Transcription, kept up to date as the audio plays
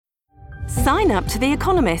Sign up to The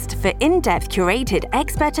Economist for in-depth curated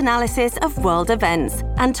expert analysis of world events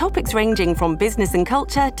and topics ranging from business and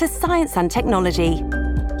culture to science and technology.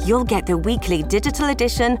 You'll get the weekly digital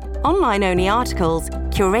edition, online-only articles,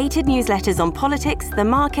 curated newsletters on politics, the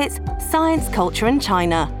markets, science, culture and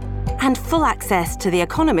China, and full access to The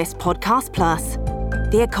Economist Podcast Plus.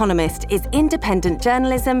 The Economist is independent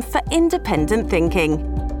journalism for independent thinking.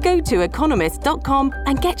 Go to economist.com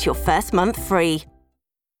and get your first month free.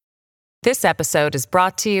 This episode is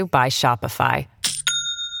brought to you by Shopify.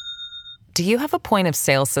 Do you have a point of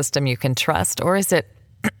sale system you can trust, or is it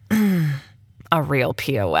a real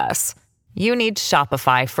POS? You need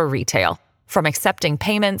Shopify for retail. From accepting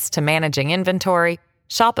payments to managing inventory,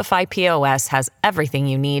 Shopify POS has everything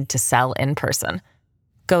you need to sell in person.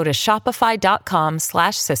 Go to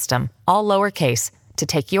shopify.com/system, all lowercase, to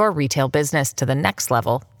take your retail business to the next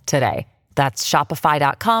level today. That's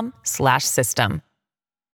shopify.com/system.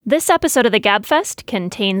 This episode of the Gabfest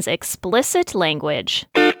contains explicit language.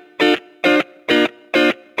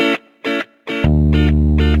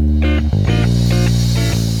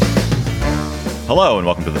 Hello and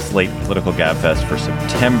welcome to the Slate Political Gabfest for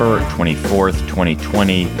September 24th,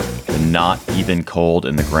 2020, the Not Even Cold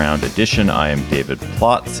in the Ground edition. I am David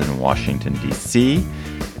Plotz in Washington, D.C.,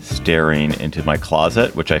 staring into my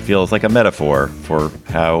closet, which I feel is like a metaphor for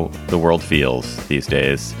how the world feels these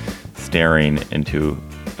days, staring into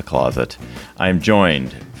a closet. I am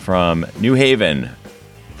joined from New Haven,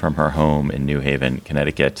 from her home in New Haven,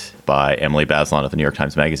 Connecticut, by Emily Bazelon of the New York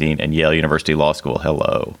Times Magazine and Yale University Law School.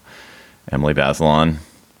 Hello, Emily Bazelon.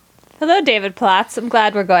 Hello, David Plotz. I'm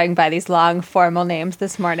glad we're going by these long, formal names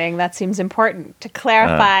this morning. That seems important to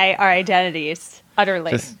clarify our identities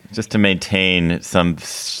utterly. Just to maintain some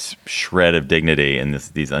shred of dignity in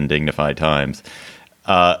these undignified times.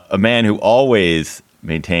 A man who always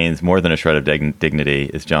maintains more than a shred of dignity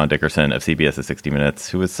is John Dickerson of CBS's 60 Minutes,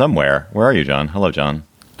 who is somewhere. Where are you, John? Hello, John.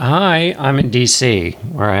 Hi, I'm in D.C.,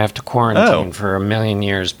 where I have to quarantine for 1,000,000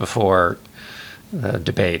 years before the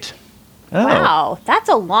debate. Oh. Wow, that's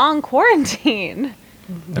a long quarantine.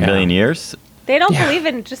 A million years? They don't believe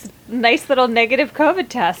in just nice little negative COVID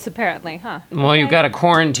tests, apparently, huh? Well, you've got to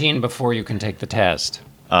quarantine before you can take the test.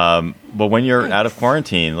 Well, when you're out of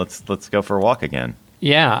quarantine, let's go for a walk again.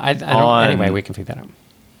 Yeah, I don't. Anyway, we can figure that out.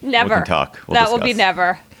 Never. We can talk. That will be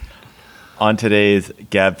never. On today's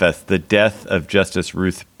Gabfest, the death of Justice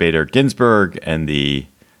Ruth Bader Ginsburg and the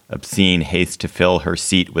obscene haste to fill her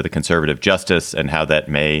seat with a conservative justice and how that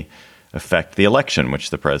may affect the election, which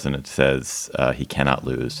the president says he cannot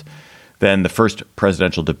lose. Then the first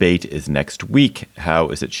presidential debate is next week. How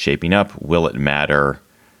is it shaping up? Will it matter?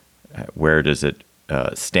 Where does it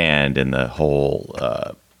stand in the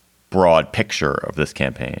whole broad picture of this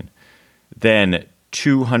campaign? Then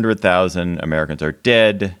 200,000 Americans are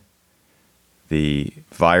dead. The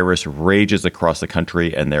virus rages across the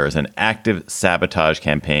country, and there is an active sabotage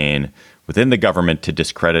campaign within the government to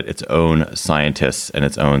discredit its own scientists and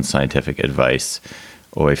its own scientific advice.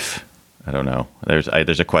 Oif. I don't know. There's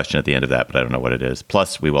a question at the end of that, but I don't know what it is.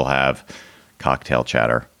 Plus, we will have cocktail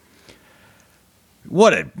chatter.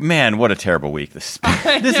 What a terrible week. This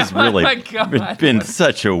has really been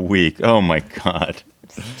such a week. Oh, my God.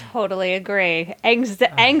 Totally agree.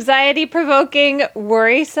 Anxiety-provoking,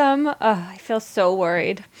 worrisome. I feel so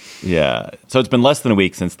worried. Yeah. So it's been less than a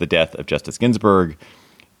week since the death of Justice Ginsburg,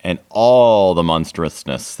 and all the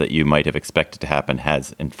monstrousness that you might have expected to happen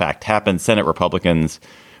has, in fact, happened. Senate Republicans,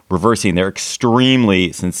 reversing their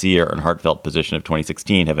extremely sincere and heartfelt position of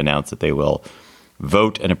 2016, have announced that they will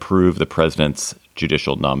vote and approve the president's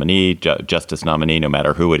judicial nominee, justice nominee, no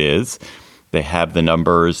matter who it is. They have the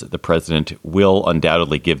numbers. The president will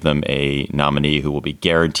undoubtedly give them a nominee who will be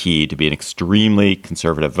guaranteed to be an extremely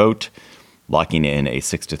conservative vote, locking in a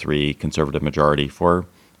 6-3 conservative majority for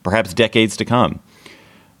perhaps decades to come.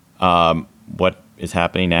 What is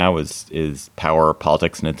happening now is power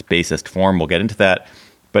politics in its basest form. We'll get into that.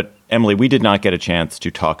 But Emily, we did not get a chance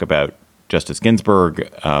to talk about Justice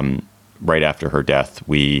Ginsburg right after her death.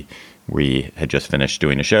 We had just finished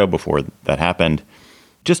doing a show before that happened.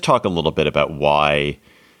 Just talk a little bit about why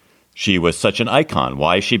she was such an icon,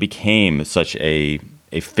 why she became such a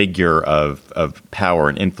figure of power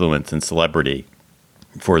and influence and celebrity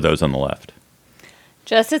for those on the left.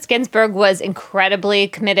 Justice Ginsburg was incredibly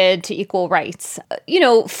committed to equal rights.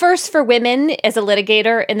 First for women as a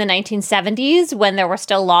litigator in the 1970s, when there were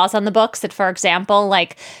still laws on the books that, for example,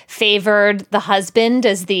 favored the husband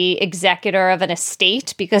as the executor of an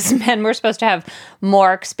estate because men were supposed to have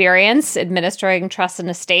more experience administering trusts and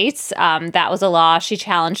estates. That was a law she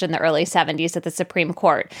challenged in the early 70s at the Supreme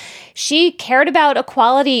Court. She cared about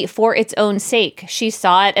equality for its own sake. She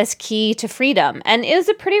saw it as key to freedom. And it was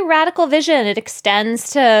a pretty radical vision. It extends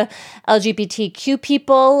to LGBTQ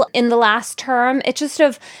people in the last term. It just sort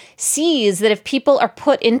of sees that if people are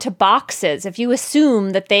put into boxes, if you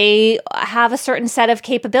assume that they have a certain set of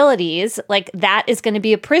capabilities, that is going to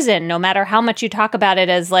be a prison, no matter how much you talk about it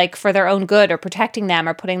as for their own good or protecting them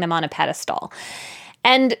or putting them on a pedestal.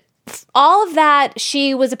 And all of that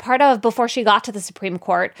she was a part of before she got to the Supreme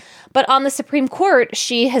Court. But on the Supreme Court,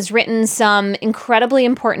 she has written some incredibly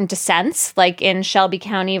important dissents, like in Shelby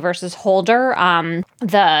County versus Holder,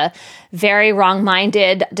 the very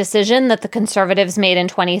wrong-minded decision that the conservatives made in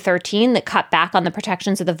 2013 that cut back on the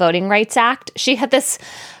protections of the Voting Rights Act. She had this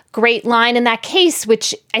great line in that case,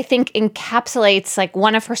 which I think encapsulates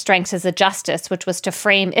one of her strengths as a justice, which was to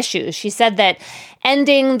frame issues. She said that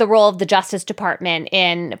ending the role of the Justice Department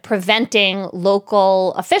in preventing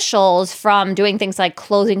local officials from doing things like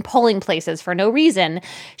closing polling places for no reason,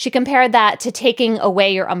 she compared that to taking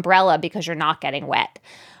away your umbrella because you're not getting wet.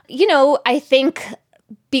 I think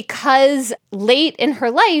because late in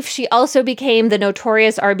her life, she also became the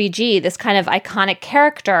notorious RBG, this kind of iconic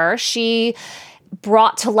character. She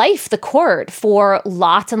brought to life the court for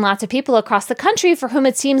lots and lots of people across the country for whom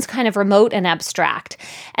it seems kind of remote and abstract.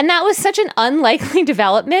 And that was such an unlikely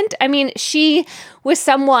development. I mean, she was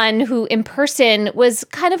someone who in person was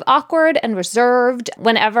kind of awkward and reserved.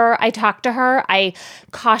 Whenever I talked to her, I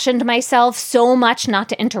cautioned myself so much not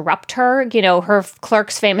to interrupt her. Her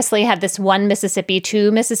clerks famously had this one Mississippi,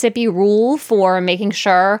 two Mississippi rule for making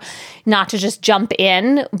sure not to just jump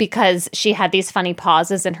in because she had these funny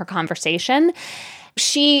pauses in her conversation.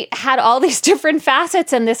 She had all these different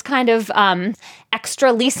facets and this kind of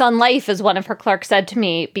extra lease on life, as one of her clerks said to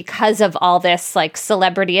me, because of all this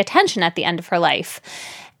celebrity attention at the end of her life.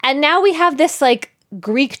 And now we have this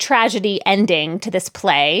Greek tragedy ending to this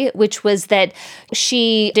play, which was that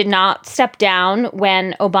she did not step down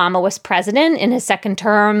when Obama was president in his second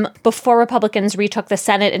term before Republicans retook the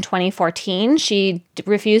Senate in 2014. She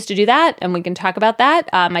refused to do that, and we can talk about that.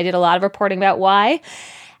 I did a lot of reporting about why.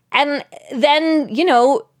 And then,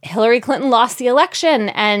 Hillary Clinton lost the election,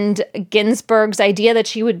 and Ginsburg's idea that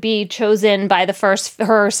she would be chosen by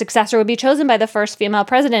her successor would be chosen by the first female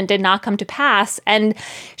president did not come to pass. And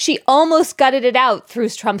she almost gutted it out through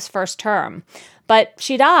Trump's first term. But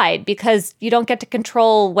she died because you don't get to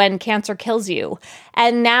control when cancer kills you.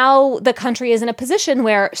 And now the country is in a position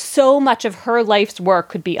where so much of her life's work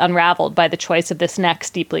could be unraveled by the choice of this next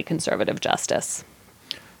deeply conservative justice.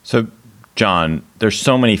 So, John, there's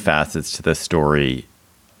so many facets to this story,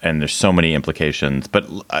 and there's so many implications, but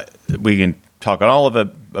we can talk about all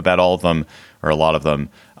of them, or a lot of them.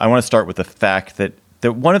 I want to start with the fact that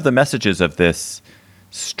one of the messages of this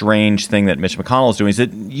strange thing that Mitch McConnell is doing is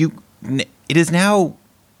that it is now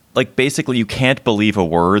basically you can't believe a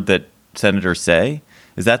word that senators say.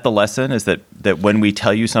 Is that the lesson? Is that when we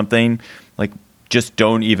tell you something, just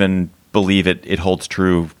don't even believe it? It holds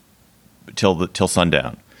true till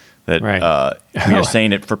sundown. That right. We are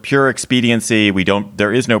saying it for pure expediency.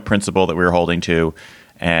 There is no principle that we're holding to,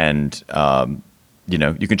 and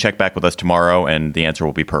you can check back with us tomorrow, and the answer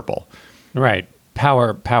will be purple. Right.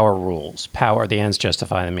 Power rules. Power. The ends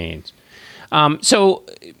justify the means. So,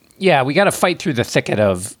 yeah, we got to fight through the thicket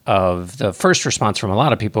of the first response from a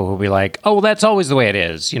lot of people who will be like, "Oh, well, that's always the way it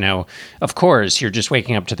is." Of course, you're just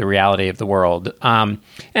waking up to the reality of the world. And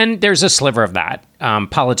there's a sliver of that.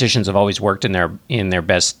 Politicians have always worked in their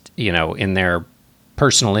best, in their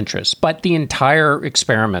personal interests. But the entire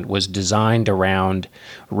experiment was designed around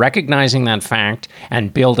recognizing that fact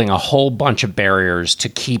and building a whole bunch of barriers to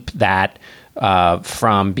keep that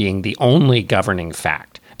from being the only governing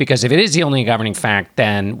fact. Because if it is the only governing fact,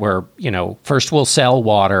 then first we'll sell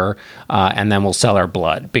water and then we'll sell our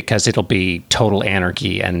blood, because it'll be total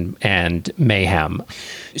anarchy and mayhem.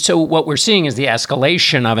 So what we're seeing is the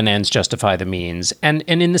escalation of an ends justify the means. And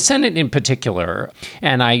in the Senate in particular,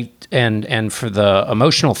 and for the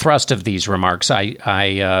emotional thrust of these remarks,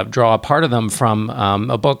 I draw a part of them from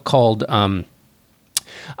a book called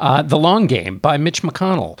The Long Game by Mitch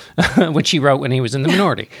McConnell, which he wrote when he was in the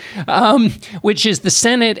minority, which is the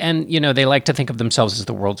Senate. And, they like to think of themselves as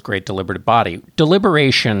the world's great deliberative body.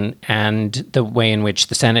 Deliberation and the way in which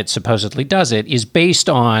the Senate supposedly does it is based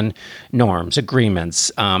on norms,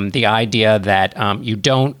 agreements, the idea that you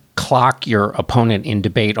don't clock your opponent in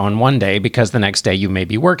debate on one day because the next day you may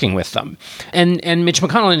be working with them. And Mitch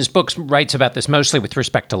McConnell in his books writes about this mostly with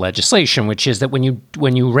respect to legislation, which is that when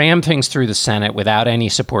you ram things through the Senate without any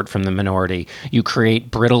support from the minority, you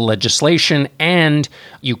create brittle legislation and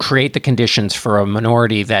you create the conditions for a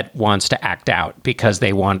minority that wants to act out because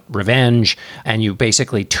they want revenge, and you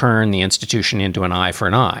basically turn the institution into an eye for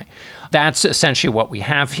an eye. That's essentially what we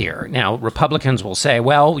have here. Now, Republicans will say,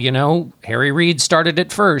 well, Harry Reid started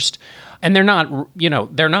it first. And they're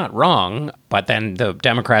not wrong. But then the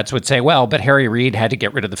Democrats would say, well, but Harry Reid had to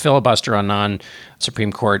get rid of the filibuster on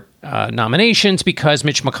non-Supreme Court nominations because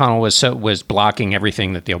Mitch McConnell was blocking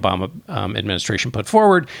everything that the Obama administration put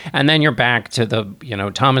forward. And then you're back to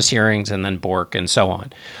the, Thomas hearings and then Bork and so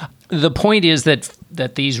on. The point is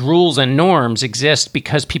that these rules and norms exist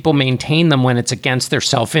because people maintain them when it's against their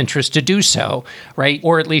self-interest to do so, right?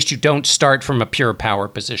 Or at least you don't start from a pure power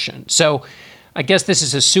position. So I guess this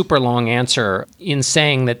is a super long answer in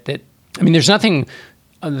saying that there's nothing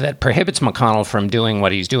that prohibits McConnell from doing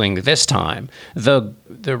what he's doing this time. The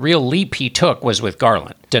real leap he took was with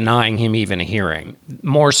Garland, denying him even a hearing,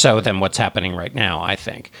 more so than what's happening right now, I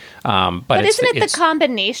think. But isn't it the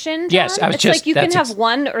combination, John? Yes, it's like you can have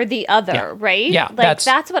one or the other, right? Yeah,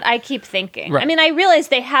 that's what I keep thinking. Right. I realize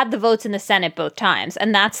they had the votes in the Senate both times,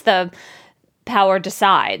 and that's the power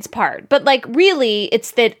decides part. But really,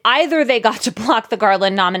 it's that either they got to block the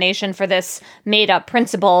Garland nomination for this made-up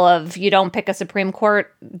principle of you don't pick a Supreme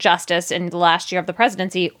Court justice in the last year of the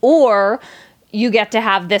presidency, or you get to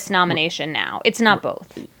have this nomination now. It's not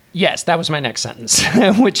both. Yes, that was my next sentence,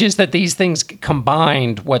 which is that these things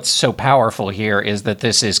combined, what's so powerful here is that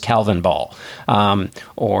this is Calvin Ball.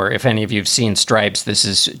 Or if any of you have seen Stripes, this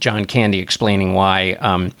is John Candy explaining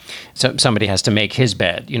why somebody has to make his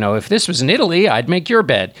bed. If this was in Italy, I'd make your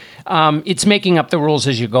bed. It's making up the rules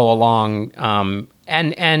as you go along.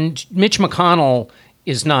 And Mitch McConnell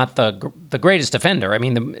is not the greatest offender.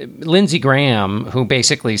 Lindsey Graham, who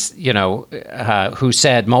basically, who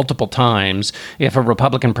said multiple times, if a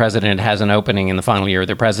Republican president has an opening in the final year of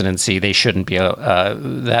their presidency, they shouldn't be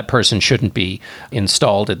that person shouldn't be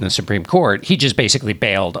installed in the Supreme Court. He just basically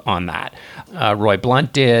bailed on that. Roy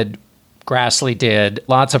Blunt did. Grassley did.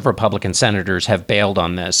 Lots of Republican senators have bailed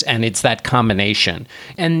on this, and it's that combination.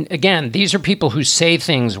 And again, these are people who say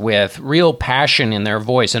things with real passion in their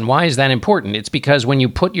voice. And why is that important? It's because when you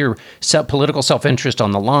put your political self-interest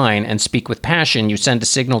on the line and speak with passion, you send a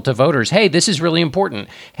signal to voters, hey, this is really important.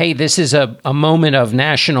 Hey, this is a moment of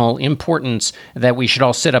national importance that we should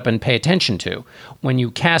all sit up and pay attention to. When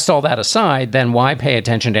you cast all that aside, then why pay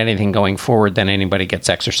attention to anything going forward that anybody gets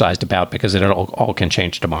exercised about, because it all can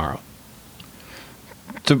change tomorrow.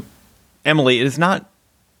 So, Emily, it is not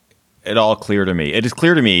at all clear to me. It is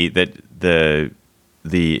clear to me that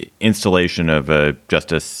the installation of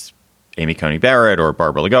Justice Amy Coney Barrett or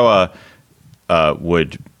Barbara Lagoa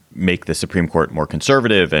would make the Supreme Court more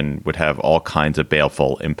conservative and would have all kinds of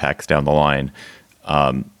baleful impacts down the line.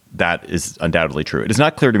 That is undoubtedly true. It is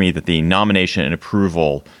not clear to me that the nomination and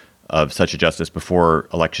approval of such a justice before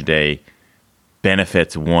Election Day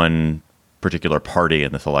benefits one particular party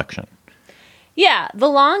in this election. Yeah, the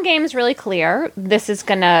long game is really clear. This is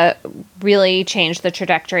going to really change the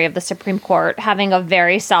trajectory of the Supreme Court. Having a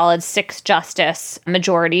very solid 6-justice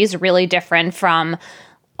majority is really different from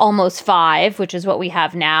almost 5, which is what we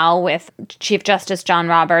have now, with Chief Justice John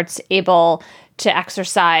Roberts able to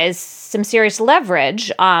exercise some serious leverage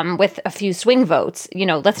with a few swing votes.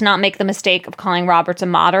 Let's not make the mistake of calling Roberts a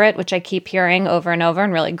moderate, which I keep hearing over and over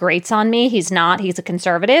and really grates on me. He's not. He's a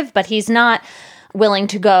conservative, but he's not willing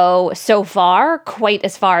to go so far, quite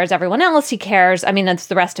as far as everyone else. He cares. That's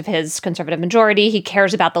the rest of his conservative majority. He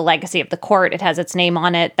cares about the legacy of the court. It has its name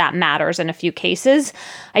on it. That matters in a few cases.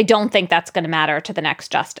 I don't think that's going to matter to the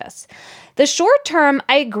next justice. The short term,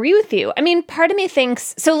 I agree with you. Part of me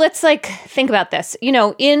thinks, so let's think about this.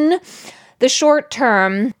 In the short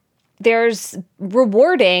term, there's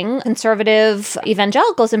rewarding conservative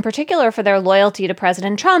evangelicals in particular for their loyalty to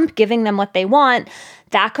President Trump, giving them what they want.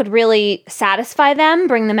 That could really satisfy them,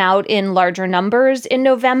 bring them out in larger numbers in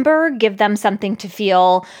November, give them something to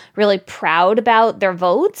feel really proud about their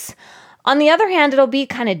votes. On the other hand, it'll be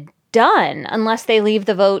kind of done unless they leave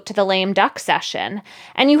the vote to the lame duck session.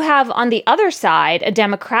 And you have on the other side a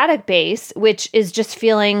Democratic base, which is just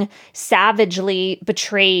feeling savagely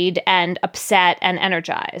betrayed and upset and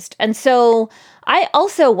energized. And so I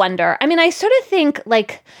also wonder, I mean, I sort of think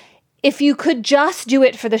like, if you could just do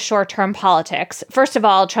it for the short-term politics, first of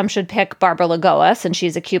all, Trump should pick Barbara Lagoa, and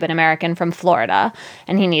she's a Cuban-American from Florida,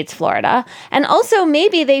 and he needs Florida. And also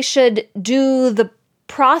maybe they should do the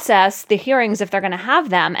process, the hearings, if they're going to have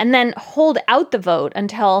them, and then hold out the vote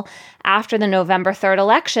until after the November 3rd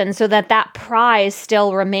election so that that prize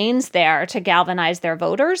still remains there to galvanize their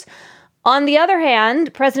voters. On the other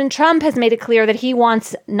hand, President Trump has made it clear that he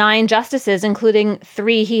wants 9 justices, including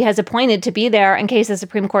 3 he has appointed, to be there in case the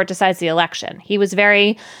Supreme Court decides the election. He was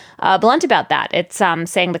very blunt about that. It's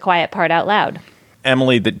saying the quiet part out loud.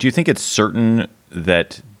 Emily, do you think it's certain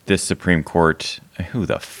that this Supreme Court, who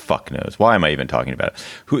the fuck knows? Why am I even talking about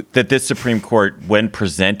it? That this Supreme Court, when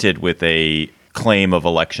presented with a claim of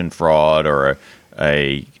election fraud or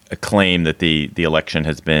a claim that the election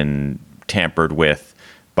has been tampered with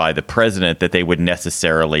by the president, that they would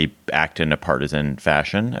necessarily act in a partisan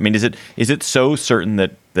fashion? I mean, is it so certain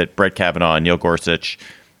that Brett Kavanaugh, Neil Gorsuch,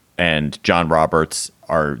 and John Roberts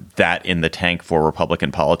are that in the tank for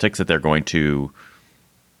Republican politics that they're going to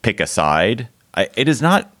pick a side? It is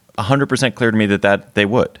not 100% clear to me that they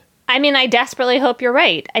would. I mean, I desperately hope you're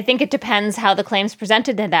right. I think it depends how the claim's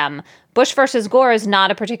presented to them. Bush versus Gore is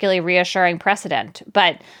not a particularly reassuring precedent,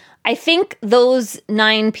 but I think those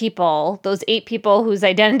 9 people, those 8 people whose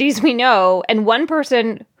identities we know, and 1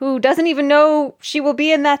 person who doesn't even know she will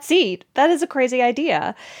be in that seat, that is a crazy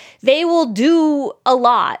idea. They will do a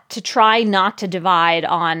lot to try not to divide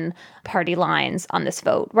on party lines on this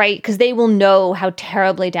vote, right? Because they will know how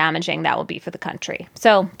terribly damaging that will be for the country.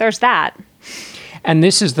 So there's that. And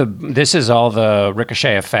this is all the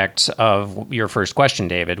ricochet effects of your first question,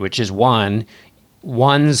 David, which is one's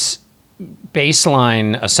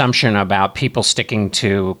baseline assumption about people sticking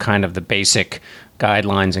to kind of the basic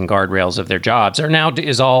guidelines and guardrails of their jobs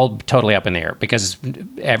is all totally up in the air because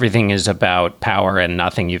everything is about power and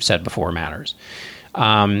nothing you've said before matters.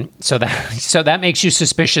 So that makes you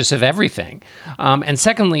suspicious of everything. And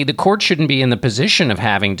secondly, the court shouldn't be in the position of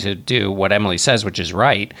having to do what Emily says, which is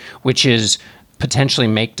right, which is potentially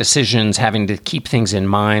make decisions, having to keep things in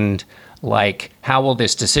mind, like how will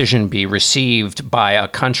this decision be received by a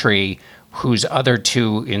country whose other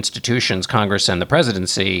 2 institutions, Congress and the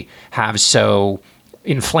presidency, have so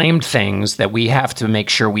inflamed things that we have to make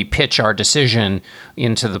sure we pitch our decision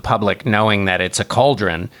into the public knowing that it's a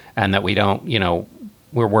cauldron and that we don't,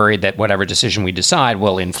 we're worried that whatever decision we decide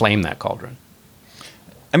will inflame that cauldron.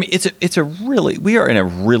 I mean, we are in a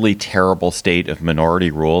really terrible state of minority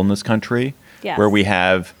rule in this country, yes, where we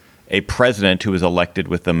have a president who is elected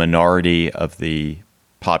with the minority of the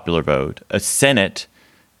popular vote, a Senate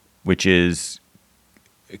which is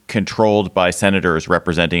controlled by senators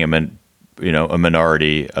representing a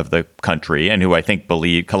minority of the country, and who I think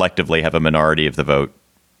believe collectively have a minority of the vote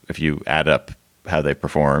if you add up how they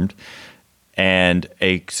performed, and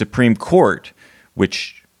a Supreme Court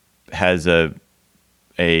which has a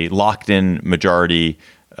locked-in majority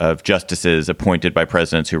of justices appointed by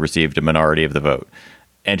presidents who received a minority of the vote,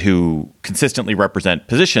 and who consistently represent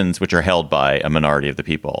positions which are held by a minority of the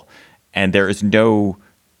people. And there is no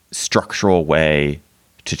structural way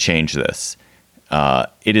to change this.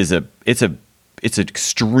 It's an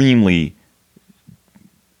extremely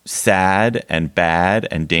sad and bad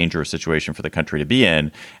and dangerous situation for the country to be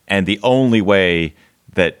in. And the only way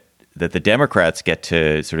that the Democrats get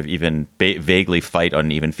to sort of even vaguely fight on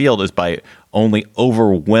an even field is by only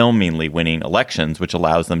overwhelmingly winning elections, which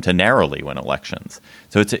allows them to narrowly win elections.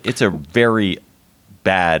 So it's a very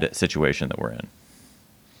bad situation that we're in.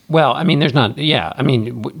 Well, I mean,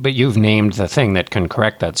 but you've named the thing that can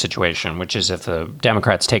correct that situation, which is if the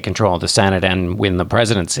Democrats take control of the Senate and win the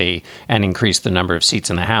presidency and increase the number of seats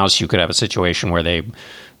in the House, you could have a situation where they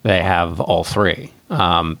have all 3.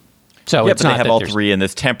 So yeah, but they have all 3 in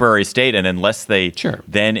this temporary state, and unless they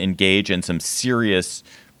then engage in some serious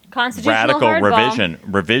radical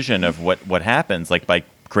revision of what happens, like by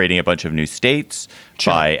creating a bunch of new states,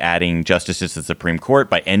 by adding justices to the Supreme Court,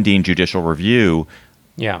 by ending judicial review,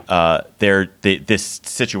 this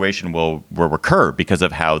situation will recur because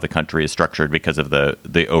of how the country is structured, because of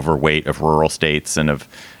the overweight of rural states and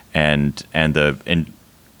the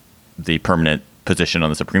permanent position on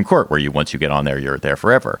the Supreme Court, where once you get on there, you're there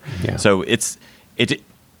forever. Yeah. So it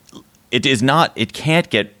can't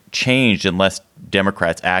get changed unless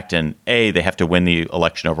Democrats act in A, they have to win the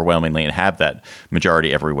election overwhelmingly and have that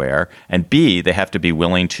majority everywhere, and B, they have to be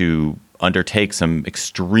willing to undertake some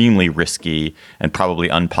extremely risky and probably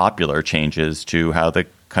unpopular changes to how the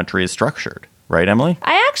country is structured. Right, Emily?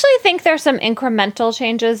 I actually think there's some incremental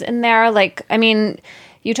changes in there.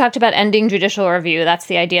 You talked about ending judicial review. That's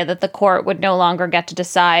the idea that the court would no longer get to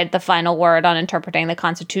decide the final word on interpreting the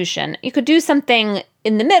Constitution. You could do something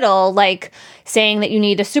in the middle, like saying that you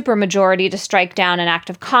need a supermajority to strike down an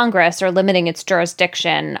act of Congress or limiting its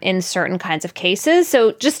jurisdiction in certain kinds of cases.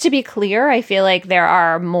 So just to be clear, I feel like there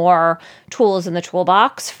are more tools in the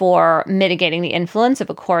toolbox for mitigating the influence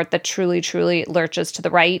of a court that truly, truly lurches to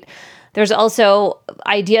the right. There's also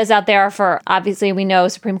ideas out there for, obviously, we know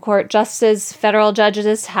Supreme Court justices, federal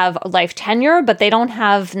judges have life tenure, but they don't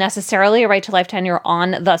have necessarily a right to life tenure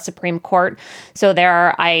on the Supreme Court. So there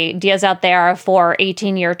are ideas out there for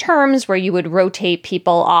 18-year terms where you would rotate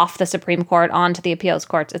people off the Supreme Court onto the appeals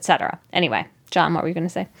courts, et cetera. Anyway, John, what were you going to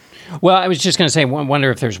say? Well, I was just going to say,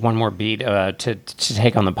 wonder if there's one more beat to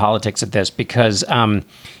take on the politics of this, because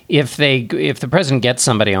if the president gets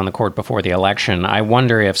somebody on the court before the election, I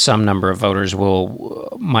wonder if some number of voters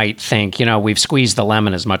might think, we've squeezed the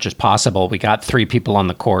lemon as much as possible. We got 3 people on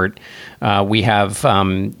the court. We have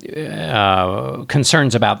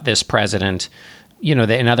concerns about this president.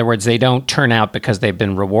 In other words, they don't turn out because they've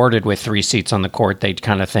been rewarded with 3 seats on the court. They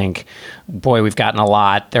kind of think, boy, we've gotten a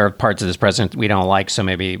lot. There are parts of this president we don't like, so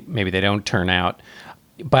maybe they don't turn out.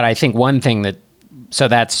 But I think one thing so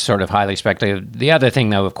that's sort of highly speculative. The other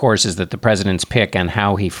thing, though, of course, is that the president's pick and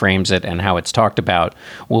how he frames it and how it's talked about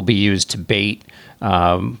will be used to bait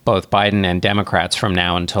both Biden and Democrats from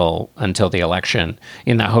now until the election,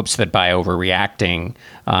 in the hopes that by overreacting,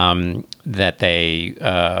 that they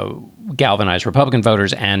galvanize Republican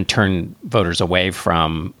voters and turn voters away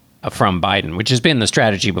from Biden, which has been the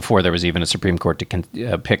strategy before there was even a Supreme Court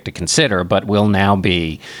pick to consider, but will now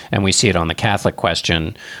be, and we see it on the Catholic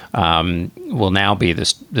question, will now be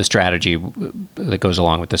the strategy that goes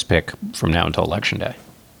along with this pick from now until Election Day.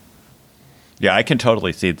 Yeah, I can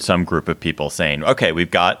totally see some group of people saying, okay,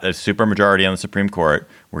 we've got a supermajority on the Supreme Court.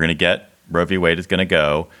 We're going to get Roe v. Wade is going to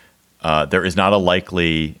go. There is not a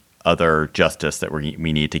likely other justice that we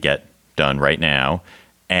need to get done right now.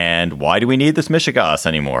 And why do we need this Michigas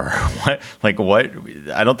anymore? What?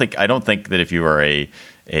 I don't think that if you are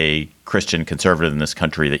a Christian conservative in this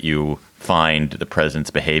country that you find the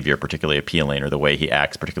president's behavior particularly appealing, or the way he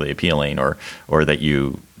acts particularly appealing, or that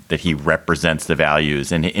he represents the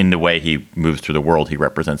values, and in the way he moves through the world, he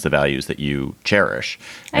represents the values that you cherish.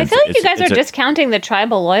 I feel like you guys are discounting the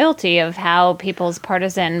tribal loyalty of how people's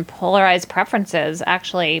partisan polarized preferences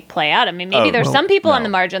actually play out. I mean, maybe there's some people on the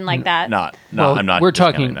margin like that. I'm not. We're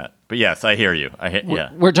talking that. But yes, I hear you.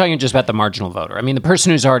 We're talking just about the marginal voter. I mean, the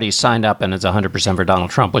person who's already signed up and is 100% for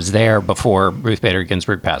Donald Trump was there before Ruth Bader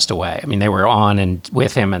Ginsburg passed away. I mean, they were on and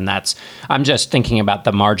with him, and I'm just thinking about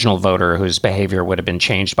the marginal voter whose behavior would have been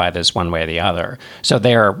changed by this one way or the other. So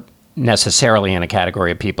they're necessarily in a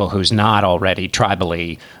category of people who's not already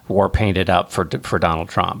tribally war painted up for Donald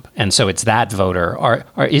Trump. And so it's that voter. Or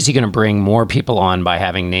is he going to bring more people on by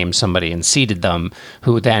having named somebody and seated them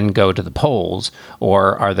who then go to the polls?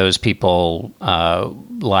 Or are those people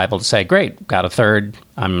liable to say, great, got a third,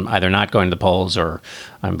 I'm either not going to the polls or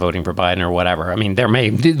I'm voting for Biden or whatever? I mean,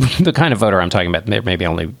 the kind of voter I'm talking about, there may be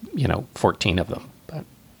only 14 of them.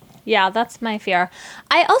 Yeah, that's my fear.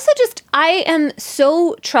 I am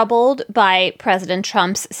so troubled by President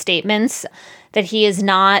Trump's statements that he is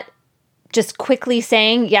not just quickly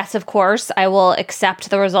saying, yes, of course, I will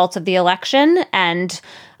accept the results of the election and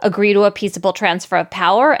agree to a peaceable transfer of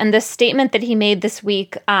power. And this statement that he made this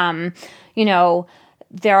week,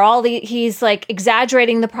 he's like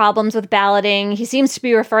exaggerating the problems with balloting. He seems to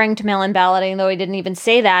be referring to mail-in balloting, though he didn't even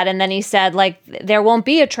say that. And then he said, there won't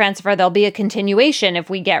be a transfer. There'll be a continuation if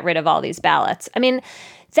we get rid of all these ballots. I mean,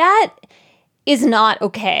 that is not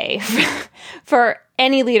okay for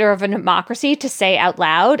any leader of a democracy to say out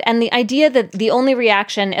loud. And the idea that the only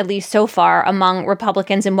reaction, at least so far, among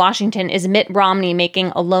Republicans in Washington is Mitt Romney making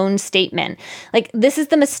a lone statement. This is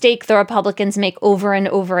the mistake the Republicans make over and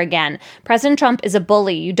over again. President Trump is a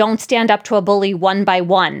bully. You don't stand up to a bully one by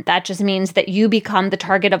one. That just means that you become the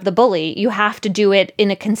target of the bully. You have to do it in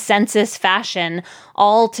a consensus fashion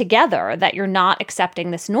all together, that you're not accepting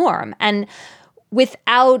this norm. And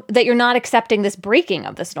that you're not accepting this breaking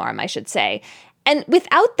of this norm, I should say. And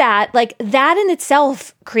without that, that in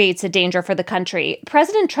itself creates a danger for the country.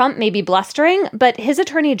 President Trump may be blustering, but his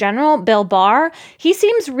Attorney General, Bill Barr, he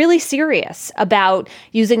seems really serious about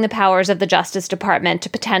using the powers of the Justice Department to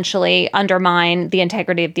potentially undermine the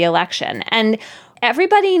integrity of the election. And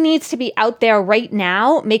everybody needs to be out there right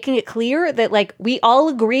now making it clear that, like, we all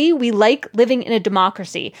agree we like living in a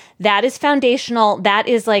democracy. That is foundational. That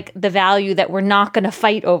is like the value that we're not going to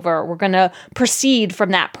fight over. We're going to proceed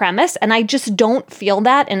from that premise. And I just don't feel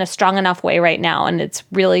that in a strong enough way right now. And it's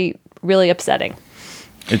really, really upsetting.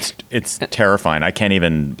 It's terrifying. I can't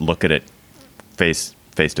even look at it face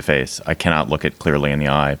to face. I cannot look it clearly in the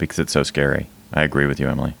eye because it's so scary. I agree with you,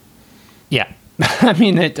 Emily. Yeah. I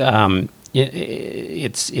mean,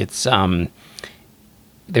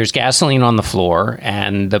 there's gasoline on the floor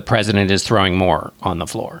and the president is throwing more on the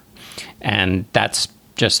floor. And that's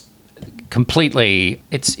just completely,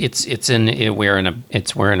 we're in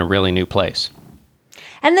a really new place.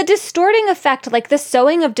 And the distorting effect, like the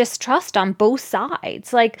sowing of distrust on both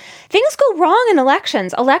sides. Like, things go wrong in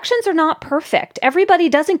elections. Elections are not perfect. Everybody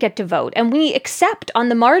doesn't get to vote. And we accept on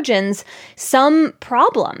the margins some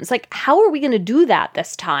problems. Like, how are we going to do that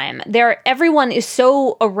this time? Everyone is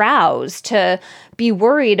so aroused to be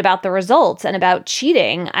worried about the results and about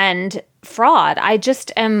cheating and fraud. I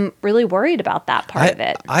just am really worried about that part of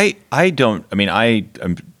it. I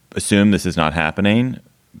assume this is not happening,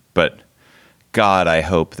 but God, I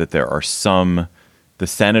hope that there are the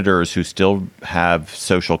senators who still have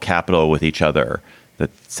social capital with each other, the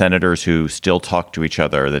senators who still talk to each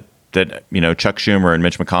other, that Chuck Schumer and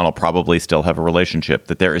Mitch McConnell probably still have a relationship,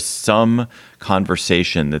 that there is some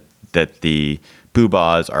conversation that the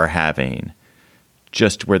boobahs are having,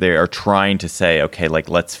 just where they are trying to say, okay, like,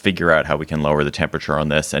 let's figure out how we can lower the temperature on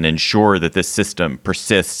this and ensure that this system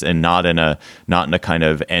persists and not in a kind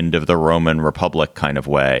of end of the Roman Republic kind of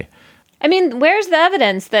way. I mean, where's the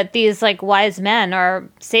evidence that these, like, wise men are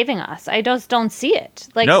saving us? I just don't see it.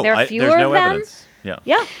 Like, there are fewer there's no of them. Evidence. Yeah.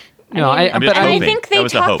 Yeah. I think they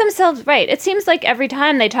talk themselves, right. It seems like every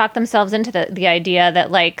time they talk themselves into the idea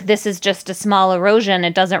that, like, this is just a small erosion,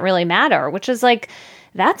 it doesn't really matter, which is like,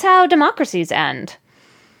 that's how democracies end.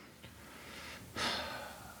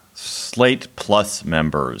 Slate Plus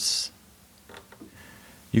members,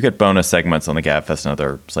 you get bonus segments on the GabFest and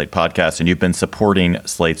other Slate podcasts, and you've been supporting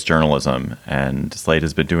Slate's journalism. And Slate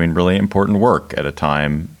has been doing really important work at a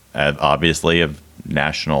time, obviously, of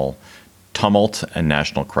national tumult and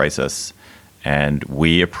national crisis. And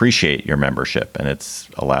we appreciate your membership, and it's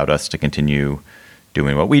allowed us to continue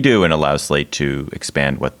doing what we do and allows Slate to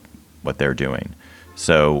expand what they're doing.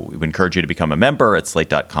 So we encourage you to become a member at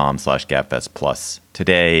slate.com/GabFest+.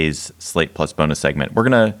 Today's Slate Plus bonus segment, we're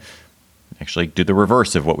going to actually do the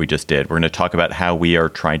reverse of what we just did. We're going to talk about how we are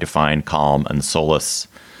trying to find calm and solace,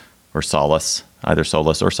 either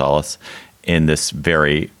solace or solace, in this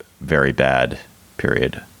very, very bad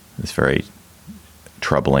period, this very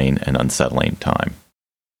troubling and unsettling time.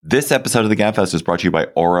 This episode of the GabFest is brought to you by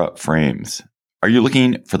Aura Frames. Are you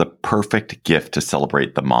looking for the perfect gift to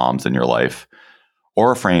celebrate the moms in your life?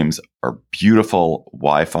 Aura Frames are beautiful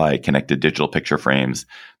Wi-Fi connected digital picture frames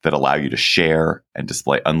that allow you to share and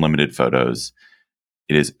display unlimited photos.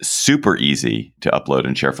 It is super easy to upload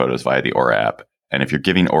and share photos via the Aura app. And if you're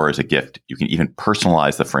giving Aura as a gift, you can even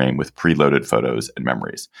personalize the frame with preloaded photos and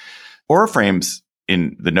memories. Aura Frames,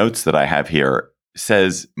 in the notes that I have here,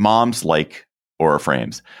 says moms like Aura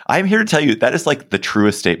Frames. I'm here to tell you that is like the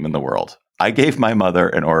truest statement in the world. I gave my mother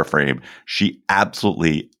an Aura frame. She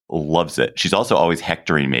absolutely loves it. She's also always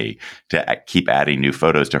hectoring me to keep adding new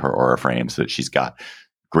photos to her Aura frame so that she's got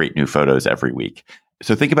great new photos every week.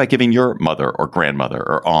 So think about giving your mother or grandmother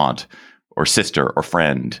or aunt or sister or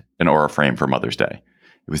friend an Aura frame for Mother's Day.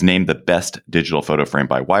 It was named the best digital photo frame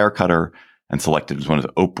by Wirecutter and selected as one of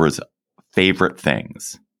Oprah's favorite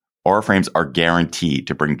things. Aura frames are guaranteed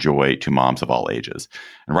to bring joy to moms of all ages.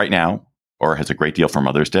 And right now, Aura has a great deal for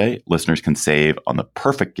Mother's Day. Listeners can save on the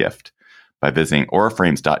perfect gift by visiting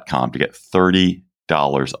auraframes.com to get $30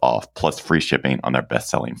 off plus free shipping on their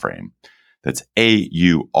best-selling frame. That's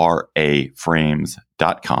AURA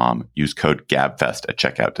frames.com. Use code GABFEST at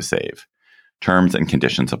checkout to save. Terms and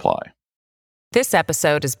conditions apply. This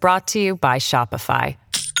episode is brought to you by Shopify.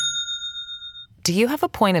 Do you have a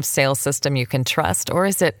point of sale system you can trust, or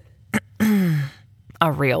is it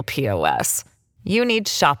a real POS? You need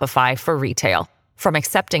Shopify for retail. From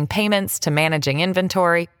accepting payments to managing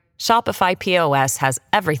inventory, Shopify POS has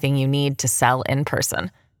everything you need to sell in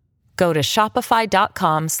person. Go to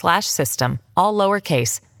shopify.com/system, all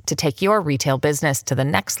lowercase, to take your retail business to the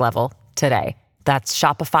next level today. That's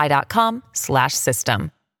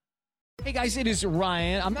shopify.com/system. Hey guys, it is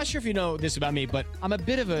Ryan. I'm not sure if you know this about me, but I'm a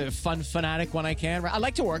bit of a fun fanatic when I can. I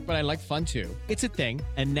like to work, but I like fun too. It's a thing.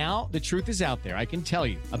 And now the truth is out there. I can tell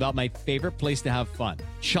you about my favorite place to have fun.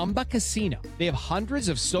 Chumba Casino. They have hundreds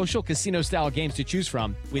of social casino style games to choose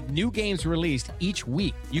from with new games released each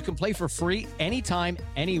week. You can play for free anytime,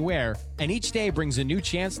 anywhere. And each day brings a new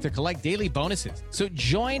chance to collect daily bonuses. So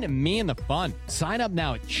join me in the fun. Sign up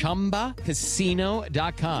now at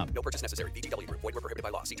ChumbaCasino.com. No purchase necessary. VGW Group. Void where prohibited by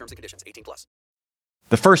law. See terms and conditions. 18+.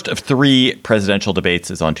 The first of 3 presidential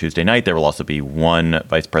debates is on Tuesday night. There will also be one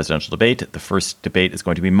vice presidential debate. The first debate is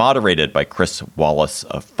going to be moderated by Chris Wallace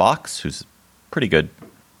of Fox, who's a pretty good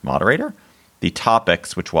moderator. The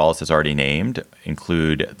topics, which Wallace has already named,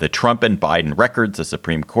 include the Trump and Biden records, the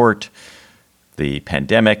Supreme Court, the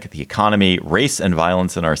pandemic, the economy, race and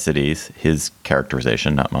violence in our cities, his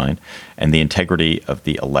characterization, not mine, and the integrity of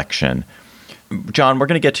the election. John, we're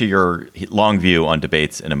going to get to your long view on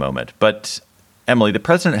debates in a moment. But Emily, the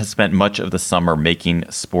president has spent much of the summer making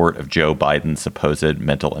sport of Joe Biden's supposed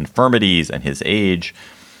mental infirmities and his age.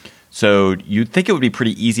 So you'd think it would be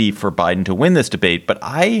pretty easy for Biden to win this debate. But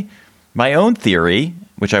my own theory,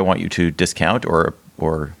 which I want you to discount or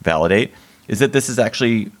validate, is that this is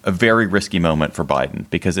actually a very risky moment for Biden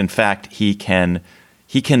because, in fact, he's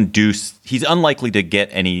unlikely to get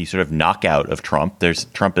any sort of knockout of Trump.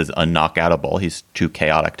 Trump is unknockoutable. He's too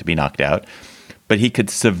chaotic to be knocked out. But he could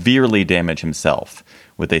severely damage himself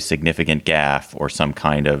with a significant gaffe or some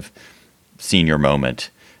kind of senior moment,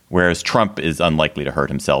 whereas Trump is unlikely to hurt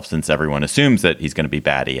himself since everyone assumes that he's going to be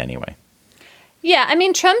batty anyway. Yeah, I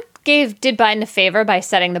mean, Trump did Biden a favor by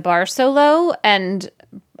setting the bar so low, and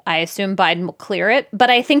I assume Biden will clear it, but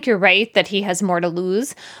I think you're right that he has more to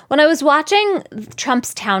lose. When I was watching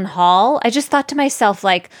Trump's town hall, I just thought to myself,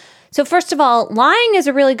 so first of all, lying is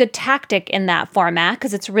a really good tactic in that format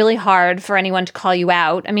because it's really hard for anyone to call you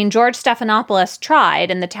out. I mean, George Stephanopoulos tried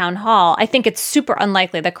in the town hall. I think it's super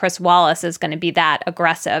unlikely that Chris Wallace is going to be that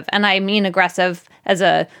aggressive, and I mean aggressive as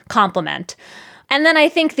a compliment. And then I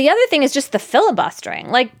think the other thing is just the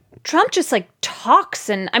filibustering. Trump just talks,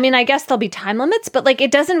 and I mean, I guess there'll be time limits, but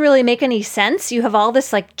it doesn't really make any sense. You have all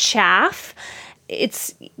this chaff.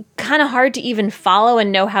 It's kind of hard to even follow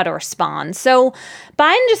and know how to respond. So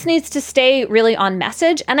Biden just needs to stay really on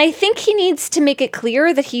message. And I think he needs to make it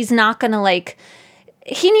clear that he's not going to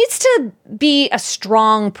he needs to be a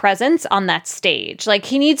strong presence on that stage.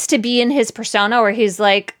 He needs to be in his persona where he's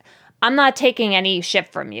I'm not taking any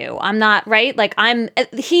shit from you. I'm not, right?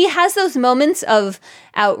 He has those moments of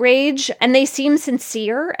outrage and they seem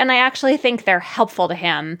sincere. And I actually think they're helpful to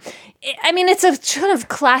him. I mean, it's a sort of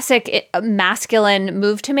classic masculine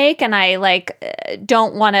move to make. And I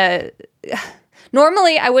don't want to,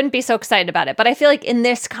 normally I wouldn't be so excited about it. But I feel in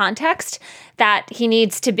this context that he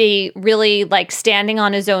needs to be really standing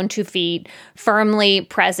on his own 2 feet, firmly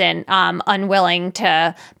present, unwilling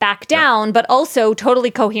to back down, but also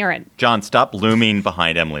totally coherent. John, stop looming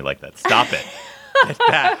behind Emily like that. Stop it. Get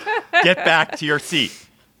back. Get back to your seat.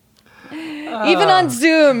 Even on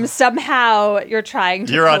Zoom, somehow you're trying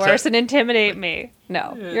to coerce and intimidate me.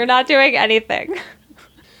 No, you're not doing anything.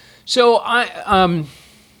 So obviously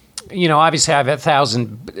I have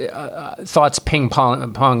 1,000 thoughts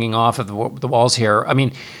ping-ponging off of the walls here. I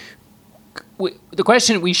mean, the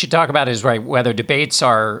question we should talk about is, right, whether debates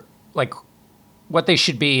are what they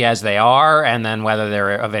should be as they are, and then whether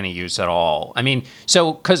they're of any use at all. I mean,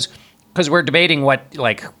 so because we're debating what,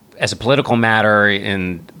 as a political matter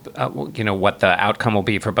in, what the outcome will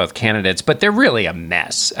be for both candidates, but they're really a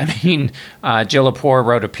mess. I mean, Jill Lepore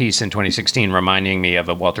wrote a piece in 2016 reminding me of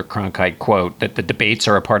a Walter Cronkite quote that the debates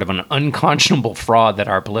are a part of an unconscionable fraud that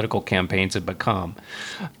our political campaigns have become.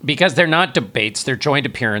 Because they're not debates, they're joint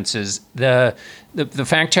appearances. The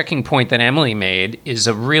fact-checking point that Emily made is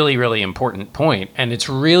a really, really important point, and it's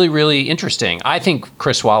really, really interesting. I think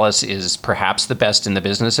Chris Wallace is perhaps the best in the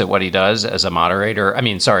business at what he does as a moderator.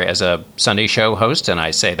 As a Sunday show host, and I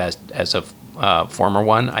say that as a former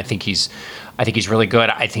one. I think he's really good.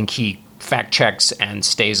 I think he fact-checks and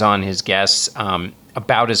stays on his guests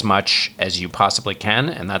about as much as you possibly can,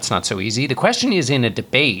 and that's not so easy. The question is in a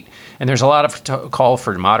debate, and there's a lot of call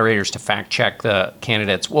for moderators to fact-check the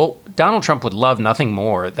candidates. Well, Donald Trump would love nothing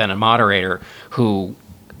more than a moderator who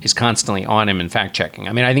is constantly on him and fact-checking.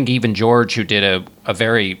 I mean, I think even George, who did a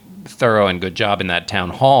very thorough and good job in that town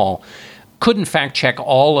hall, couldn't fact-check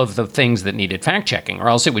all of the things that needed fact-checking, or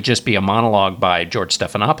else it would just be a monologue by George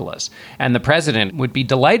Stephanopoulos. And the president would be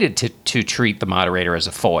delighted to treat the moderator as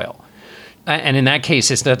a foil. And in that case,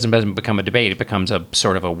 it doesn't become a debate. It becomes a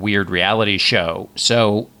sort of a weird reality show.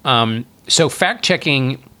 So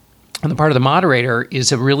fact-checking on the part of the moderator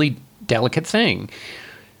is a really delicate thing.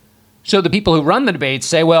 So the people who run the debates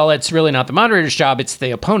say, well, it's really not the moderator's job, it's the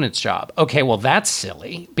opponent's job. Okay, well, that's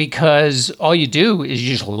silly, because all you do is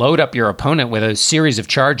you just load up your opponent with a series of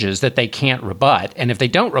charges that they can't rebut. And if they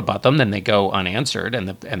don't rebut them, then they go unanswered and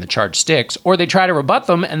the charge sticks. Or they try to rebut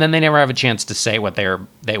them and then they never have a chance to say what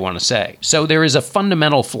they want to say. So there is a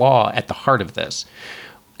fundamental flaw at the heart of this.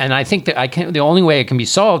 And I think that the only way it can be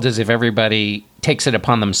solved is if everybody takes it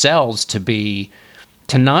upon themselves to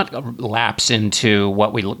not lapse into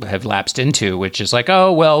what we have lapsed into, which is like,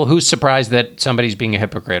 oh, well, who's surprised that somebody's being a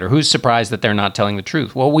hypocrite, or who's surprised that they're not telling the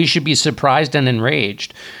truth? Well, we should be surprised and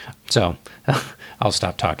enraged. So I'll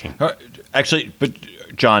stop talking. Actually, but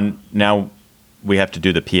John, now we have to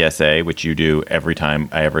do the PSA, which you do every time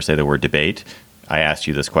I ever say the word debate. I asked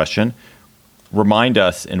you this question. Remind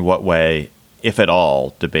us in what way, if at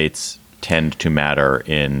all, debates tend to matter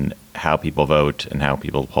in how people vote and how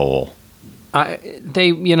people poll.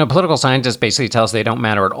 Political scientists basically tell us they don't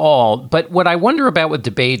matter at all. But what I wonder about with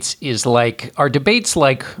debates is are debates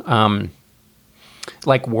like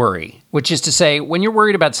worry, which is to say, when you're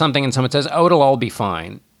worried about something and someone says, oh, it'll all be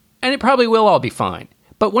fine. And it probably will all be fine.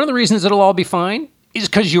 But one of the reasons it'll all be fine is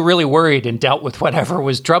because you really worried and dealt with whatever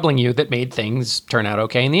was troubling you that made things turn out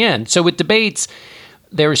okay in the end. So with debates,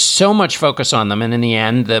 there's so much focus on them, and in the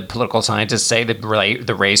end, the political scientists say that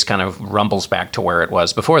the race kind of rumbles back to where it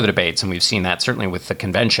was before the debates, and we've seen that certainly with the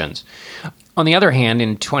conventions. On the other hand,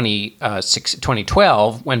 in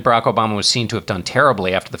 2012, when Barack Obama was seen to have done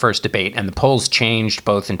terribly after the first debate, and the polls changed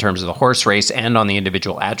both in terms of the horse race and on the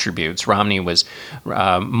individual attributes, Romney was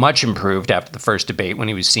much improved after the first debate when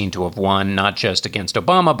he was seen to have won, not just against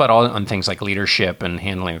Obama, but on things like leadership and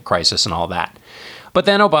handling a crisis and all that. But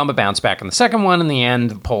then Obama bounced back in the second one. In the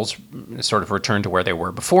end, the polls sort of returned to where they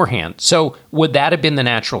were beforehand. So would that have been the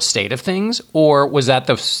natural state of things? Or was that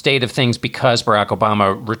the state of things because Barack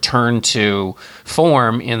Obama returned to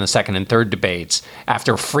form in the second and third debates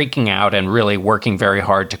after freaking out and really working very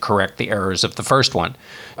hard to correct the errors of the first one?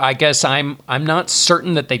 I guess I'm not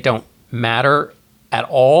certain that they don't matter at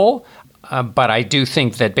all. But I do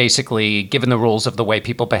think that basically, given the rules of the way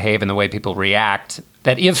people behave and the way people react,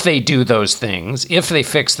 that if they do those things, if they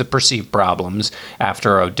fix the perceived problems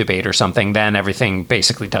after a debate or something, then everything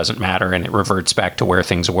basically doesn't matter and it reverts back to where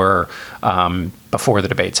things were before the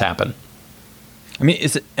debates happen. I mean,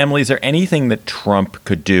 Emily, is there anything that Trump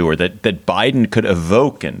could do or that Biden could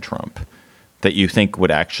evoke in Trump that you think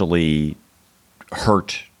would actually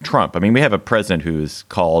hurt Trump? I mean, we have a president who's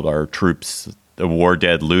called our troops the war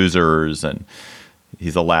dead losers, and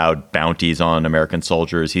he's allowed bounties on American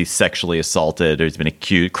soldiers. He's sexually assaulted. He's been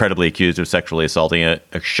credibly accused of sexually assaulting a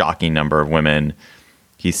shocking number of women.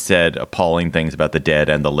 He's said appalling things about the dead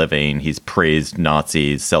and the living. He's praised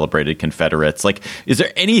Nazis, celebrated Confederates. Like, is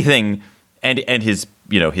there anything? And his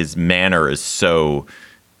manner is so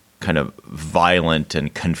kind of violent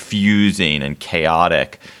and confusing and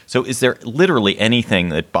chaotic. So is there literally anything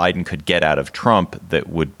that Biden could get out of Trump that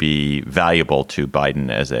would be valuable to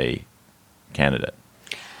Biden as a candidate?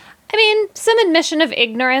 I mean, some admission of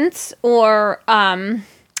ignorance or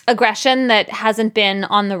aggression that hasn't been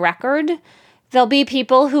on the record. There'll be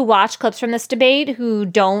people who watch clips from this debate who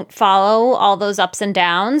don't follow all those ups and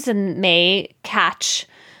downs and may catch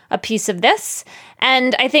a piece of this.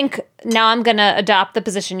 And I think now I'm going to adopt the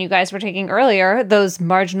position you guys were taking earlier. Those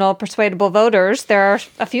marginal persuadable voters, there are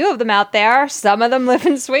a few of them out there. Some of them live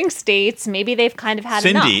in swing states. Maybe they've kind of had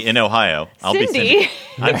enough. Cindy in Ohio. I'll be Cindy.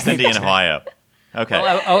 I'm Cindy in Ohio. Okay.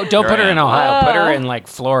 Don't put her in Ohio. Put her in like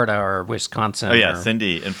Florida or Wisconsin. Oh yeah,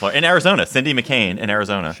 Cindy in Florida. In Arizona. Cindy McCain in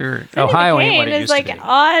Arizona. Sure. Cindy Ohio McCain ain't what it is used like to be.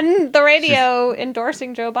 on the radio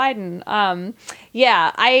endorsing Joe Biden.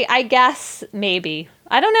 I guess maybe.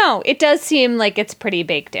 I don't know. It does seem like it's pretty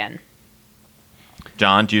baked in.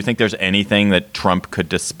 John, do you think there's anything that Trump could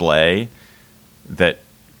display that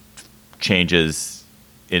changes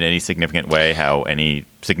in any significant way how any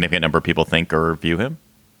significant number of people think or view him?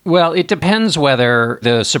 Well, it depends whether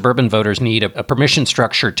the suburban voters need a permission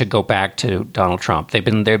structure to go back to Donald Trump. They've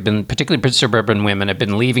been particularly suburban women have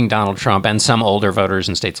been leaving Donald Trump, and some older voters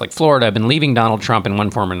in states like Florida have been leaving Donald Trump in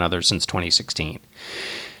one form or another since 2016.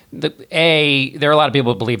 There are a lot of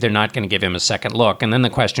people who believe they're not going to give him a second look, and then the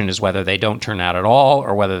question is whether they don't turn out at all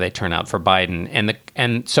or whether they turn out for Biden.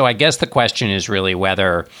 And so I guess the question is really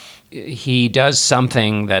whether he does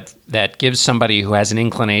something that gives somebody who has an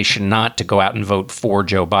inclination not to go out and vote for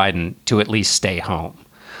Joe Biden to at least stay home.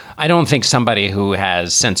 I don't think somebody who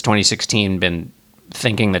has since 2016 been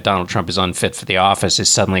thinking that Donald Trump is unfit for the office is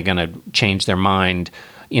suddenly going to change their mind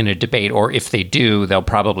in a debate, or if they do, they'll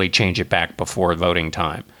probably change it back before voting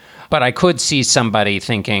time. But I could see somebody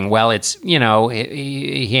thinking, well, it's,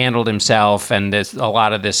 he handled himself, and there's a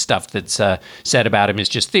lot of this stuff that's said about him is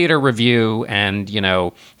just theater review, and,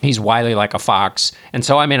 he's wily like a fox. And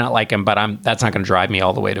so I may not like him, but that's not going to drive me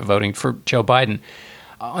all the way to voting for Joe Biden.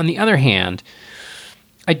 On the other hand,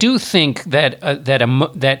 I do think that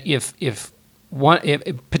if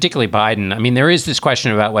particularly Biden, I mean, there is this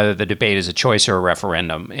question about whether the debate is a choice or a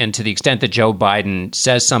referendum. And to the extent that Joe Biden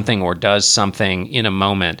says something or does something in a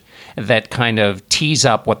moment that kind of tees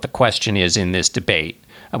up what the question is in this debate,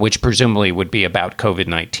 which presumably would be about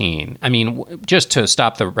COVID-19. I mean, just to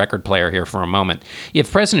stop the record player here for a moment, if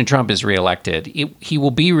President Trump is reelected, he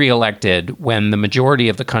will be reelected when the majority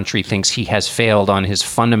of the country thinks he has failed on his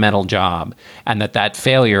fundamental job, and that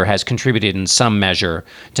failure has contributed in some measure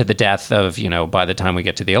to the death of, by the time we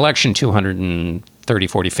get to the election, 230,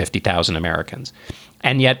 40, 50,000 Americans.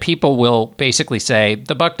 And yet people will basically say,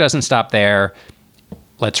 the buck doesn't stop there.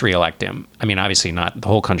 Let's reelect him. I mean, obviously not. The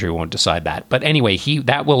whole country won't decide that. But anyway,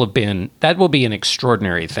 that will be an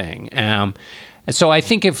extraordinary thing. And so I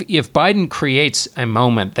think if Biden creates a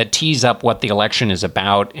moment that tees up what the election is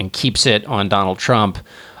about and keeps it on Donald Trump,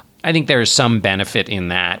 I think there is some benefit in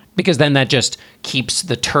that, because then that just keeps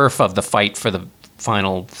the turf of the fight for the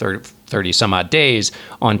final 30 some odd days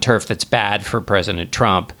on turf that's bad for President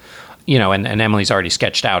Trump. And Emily's already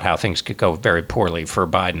sketched out how things could go very poorly for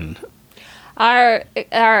Biden. Our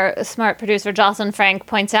smart producer, Jocelyn Frank,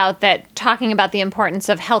 points out that talking about the importance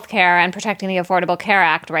of healthcare and protecting the Affordable Care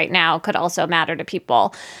Act right now could also matter to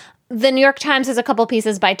people. The New York Times has a couple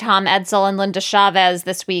pieces by Tom Edsall and Linda Chavez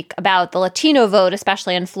this week about the Latino vote,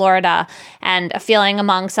 especially in Florida, and a feeling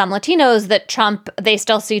among some Latinos that they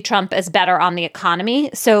still see Trump as better on the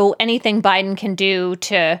economy. So anything Biden can do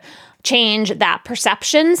to change that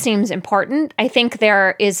perception seems important. I think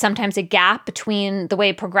there is sometimes a gap between the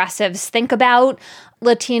way progressives think about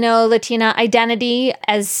Latina identity,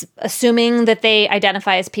 as assuming that they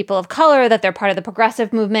identify as people of color, that they're part of the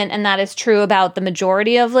progressive movement, and that is true about the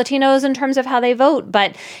majority of Latinos in terms of how they vote,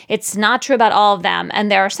 but it's not true about all of them. And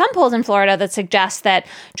there are some polls in Florida that suggest that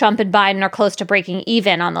Trump and Biden are close to breaking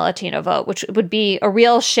even on the Latino vote, which would be a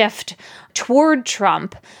real shift toward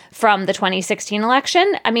Trump from the 2016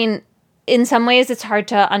 election. I mean, in some ways, it's hard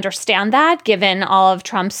to understand that, given all of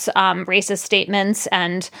Trump's racist statements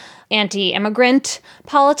and anti-immigrant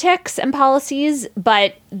politics and policies.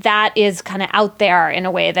 But that is kind of out there in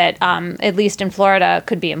a way that, at least in Florida,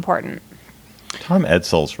 could be important. Tom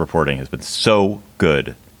Edsall's reporting has been so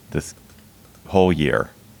good this whole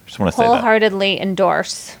year. I just want to say that. Wholeheartedly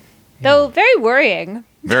endorse. Though very worrying.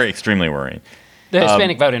 Very extremely worrying. The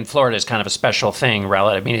Hispanic vote in Florida is kind of a special thing.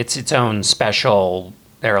 I mean, it's its own special.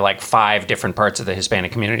 There are like 5 different parts of the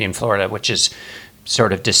Hispanic community in Florida, which is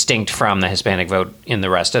sort of distinct from the Hispanic vote in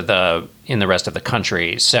the rest of the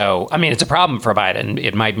country. So, I mean, it's a problem for Biden.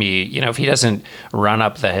 It might be, if he doesn't run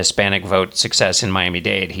up the Hispanic vote success in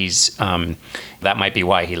Miami-Dade, that might be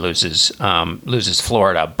why he loses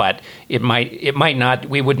Florida. But it might not.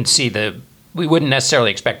 We wouldn't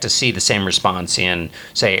necessarily expect to see the same response in,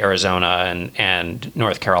 say, Arizona and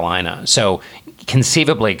North Carolina. So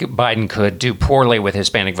conceivably, Biden could do poorly with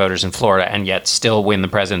Hispanic voters in Florida and yet still win the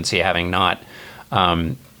presidency, having not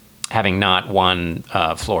won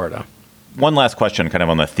Florida. One last question, kind of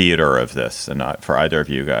on the theater of this, and not for either of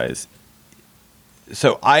you guys.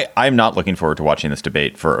 So I'm not looking forward to watching this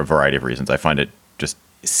debate for a variety of reasons. I find it just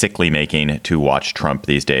sickly making to watch Trump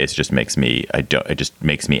these days. It just makes me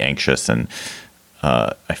anxious, and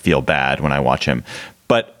I feel bad when I watch him.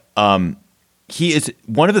 But he is,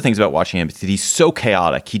 one of the things about watching him is that he's so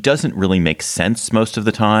chaotic. He doesn't really make sense most of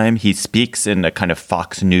the time. He speaks in a kind of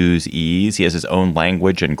Fox News ease. He has his own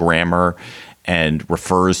language and grammar and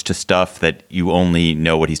refers to stuff that you only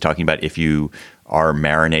know what he's talking about if you are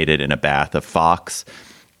marinated in a bath of Fox.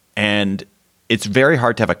 And it's very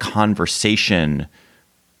hard to have a conversation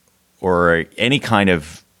or any kind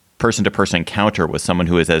of person-to-person encounter with someone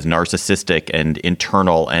who is as narcissistic and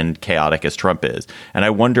internal and chaotic as Trump is. And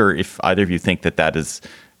I wonder if either of you think that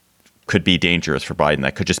could be dangerous for Biden.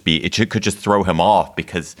 That could just be, could just throw him off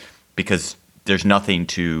because there's nothing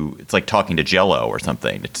to, it's like talking to Jell-O or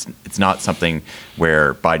something. It's not something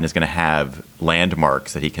where Biden is going to have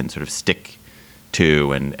landmarks that he can sort of stick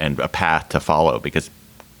to and a path to follow, because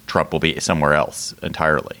Trump will be somewhere else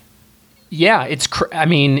entirely. Yeah, it's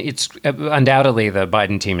undoubtedly the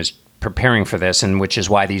Biden team is preparing for this, and which is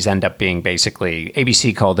why these end up being basically,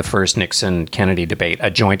 ABC called the first Nixon-Kennedy debate a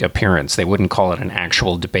joint appearance. They wouldn't call it an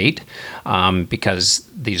actual debate because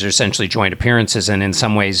these are essentially joint appearances, and in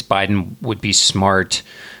some ways Biden would be smart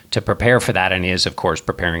to prepare for that, and is, of course,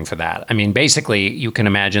 preparing for that. I mean, basically, you can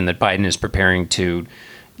imagine that Biden is preparing to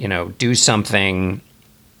do something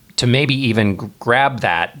to maybe even grab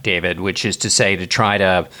that, David, which is to say to try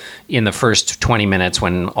to, in the first 20 minutes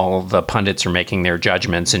when all the pundits are making their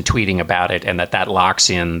judgments and tweeting about it, and that locks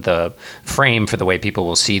in the frame for the way people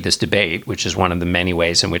will see this debate, which is one of the many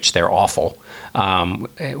ways in which they're awful,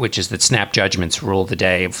 which is that snap judgments rule the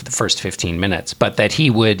day for the first 15 minutes. But that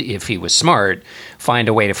he would, if he was smart, find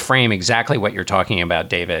a way to frame exactly what you're talking about,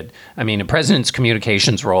 David. I mean, a president's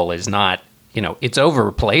communications role is not, it's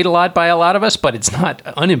overplayed a lot by a lot of us, but it's not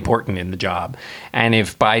unimportant in the job. And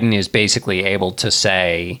if Biden is basically able to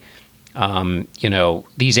say,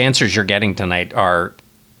 these answers you're getting tonight are,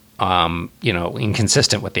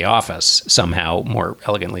 inconsistent with the office, somehow more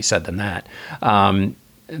elegantly said than that,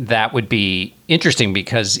 that would be interesting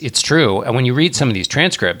because it's true. And when you read some of these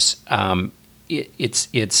transcripts,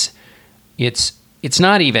 it's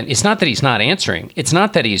not that he's not answering. It's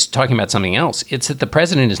not that he's talking about something else. It's that the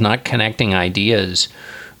president is not connecting ideas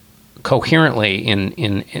coherently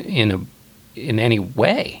in any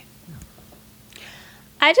way.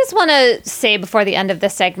 I just want to say before the end of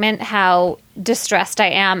this segment how distressed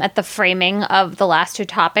I am at the framing of the last two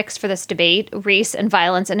topics for this debate, race and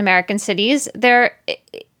violence in American cities.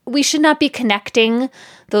 We should not be connecting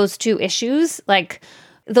those two issues.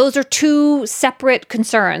 Those are two separate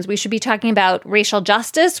concerns. We should be talking about racial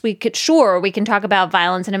justice. We can talk about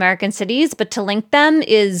violence in American cities, but to link them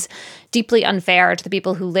is deeply unfair to the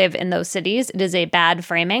people who live in those cities. It is a bad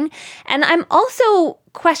framing. And I'm also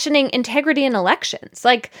questioning integrity in elections.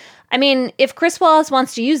 If Chris Wallace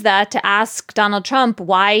wants to use that to ask Donald Trump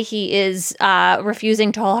why he is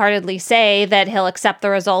refusing to wholeheartedly say that he'll accept the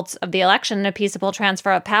results of the election in a peaceable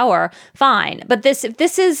transfer of power, fine. But if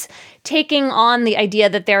this is taking on the idea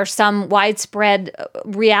that there's some widespread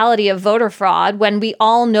reality of voter fraud, when we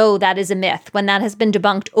all know that is a myth, when that has been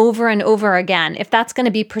debunked over and over again, if that's going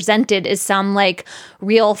to be presented as some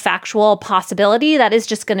real factual possibility, that is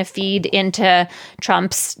just going to feed into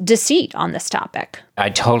Trump's deceit on this topic. I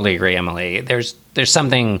totally agree, Emily. There's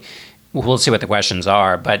something, we'll see what the questions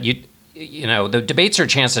are, but the debates are a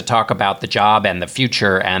chance to talk about the job and the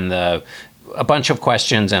future and a bunch of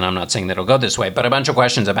questions, and I'm not saying that it'll go this way, but a bunch of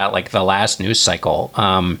questions about the last news cycle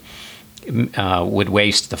would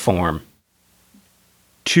waste the form.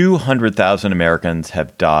 200,000 Americans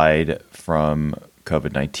have died from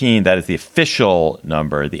COVID-19. That is the official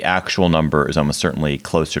number. The actual number is almost certainly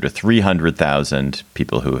closer to 300,000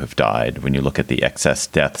 people who have died when you look at the excess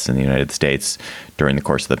deaths in the United States during the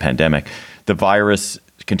course of the pandemic. The virus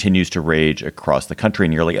continues to rage across the country.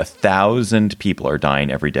 Nearly 1,000 people are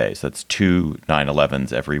dying every day. So that's 2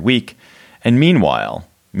 9/11s every week. And meanwhile,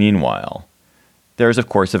 there's, of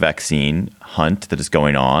course, a vaccine hunt that is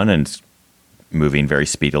going on and moving very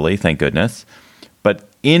speedily, thank goodness. But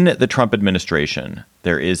in the Trump administration,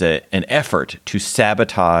 there is an effort to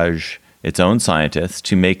sabotage its own scientists,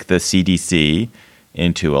 to make the CDC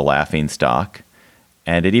into a laughingstock.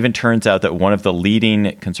 And it even turns out that one of the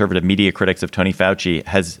leading conservative media critics of Tony Fauci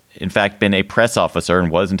has, in fact, been a press officer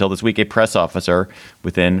and was until this week a press officer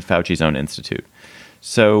within Fauci's own institute.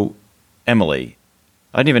 So, Emily,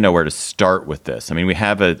 I don't even know where to start with this. I mean, we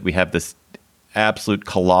have this absolute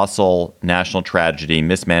colossal national tragedy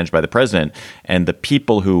mismanaged by the president, and the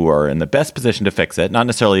people who are in the best position to fix it, not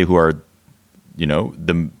necessarily who are,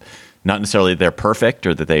 not necessarily they're perfect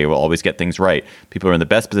or that they will always get things right. People who are in the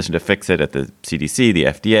best position to fix it at the CDC, the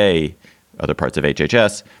FDA, other parts of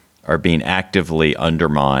HHS, are being actively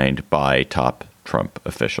undermined by top Trump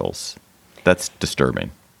officials. That's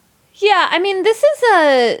disturbing. Yeah, I mean, this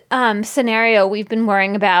is a scenario we've been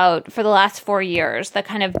worrying about for the last 4 years, the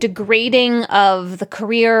kind of degrading of the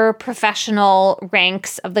career professional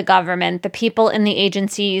ranks of the government, the people in the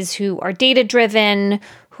agencies who are data-driven,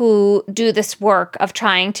 who do this work of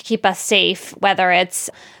trying to keep us safe, whether it's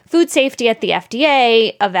food safety at the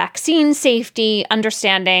FDA, a vaccine safety,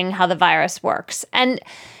 understanding how the virus works. And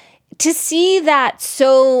to see that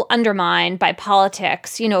so undermined by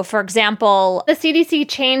politics, for example, the CDC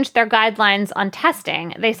changed their guidelines on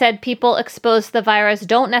testing. They said people exposed to the virus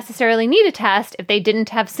don't necessarily need a test if they didn't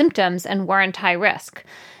have symptoms and weren't high risk.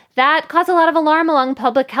 That caused a lot of alarm among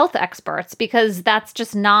public health experts because that's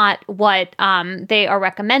just not what they are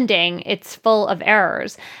recommending. It's full of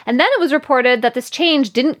errors. And then it was reported that this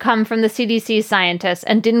change didn't come from the CDC scientists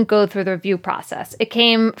and didn't go through the review process. It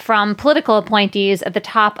came from political appointees at the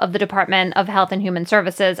top of the Department of Health and Human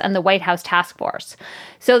Services and the White House task force.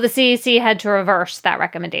 So the CDC had to reverse that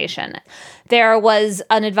recommendation. There was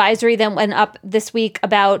an advisory that went up this week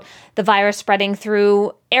about the virus spreading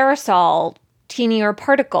through aerosol, teenier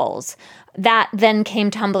particles. that then came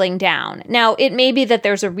tumbling down. Now, it may be that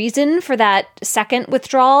there's a reason for that second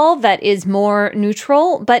withdrawal that is more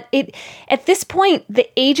neutral, but at this point, the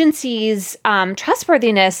agency's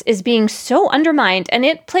trustworthiness is being so undermined, and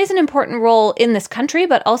it plays an important role in this country,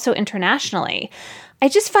 but also internationally. I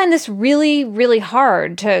just find this really, really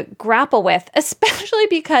hard to grapple with, especially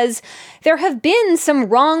because there have been some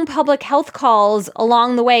wrong public health calls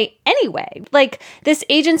along the way anyway. Like, this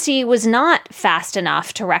agency was not fast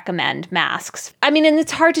enough to recommend masks. I mean, and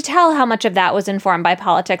it's hard to tell how much of that was informed by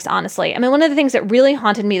politics, honestly. I mean, one of the things that really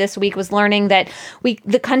haunted me this week was learning that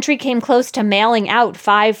the country came close to mailing out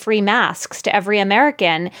 5 free masks to every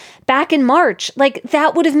American back in March. Like,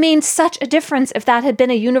 that would have made such a difference if that had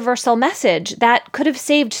been a universal message. That could have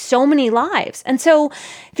saved so many lives. And so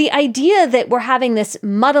the idea that we're having this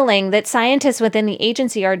muddling, that scientists within the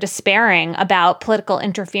agency are despairing about political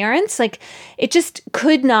interference, like, it just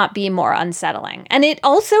could not be more unsettling. And it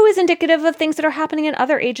also is indicative of things that are happening in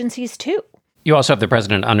other agencies too. You also have the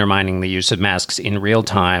president undermining the use of masks in real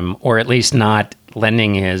time, or at least not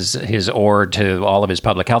lending his oar to all of his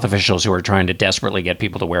public health officials who are trying to desperately get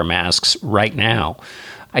people to wear masks right now.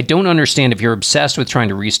 I don't understand, if you're obsessed with trying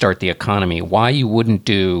to restart the economy, why you wouldn't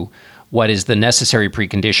do what is the necessary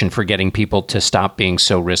precondition for getting people to stop being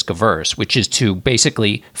so risk averse, which is to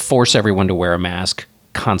basically force everyone to wear a mask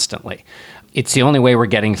constantly. It's the only way we're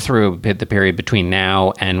getting through the period between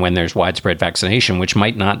now and when there's widespread vaccination, which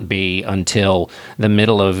might not be until the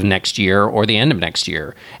middle of next year or the end of next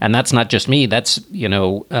year. And that's not just me. That's,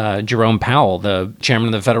 Jerome Powell, the chairman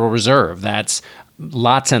of the Federal Reserve. That's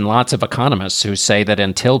lots and lots of economists who say that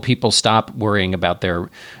until people stop worrying about their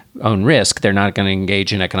own risk, they're not going to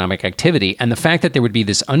engage in economic activity. And the fact that there would be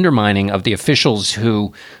this undermining of the officials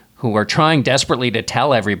who are trying desperately to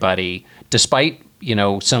tell everybody, despite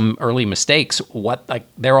some early mistakes, what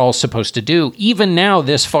they're all supposed to do, even now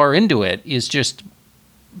this far into it, is just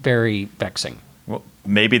very vexing. Well,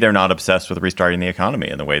 maybe they're not obsessed with restarting the economy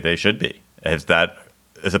in the way they should be. That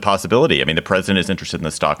is a possibility. I mean, the president is interested in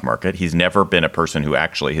the stock market. He's never been a person who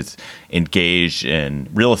actually has engaged in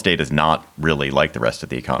real estate, is not really like the rest of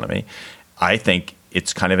the economy. I think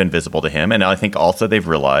it's kind of invisible to him. And I think also they've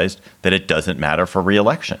realized that it doesn't matter for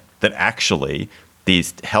re-election, that actually the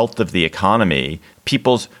health of the economy,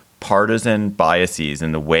 people's partisan biases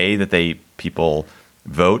and the way that people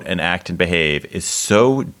vote and act and behave is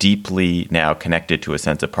so deeply now connected to a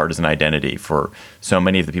sense of partisan identity for so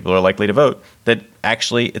many of the people who are likely to vote that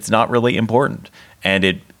actually it's not really important.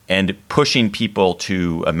 And pushing people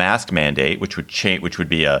to a mask mandate, which would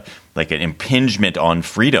be an impingement on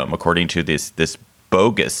freedom, according to this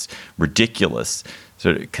bogus, ridiculous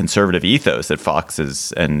sort of conservative ethos that Fox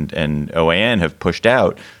and OAN have pushed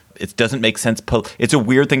out. It doesn't make sense. It's a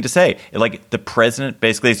weird thing to say. Like, the president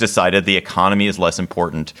basically has decided the economy is less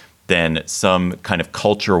important than some kind of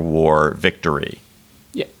culture war victory.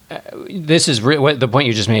 Yeah, this is the point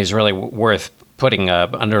you just made is really worth putting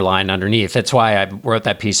an underline underneath. That's why I wrote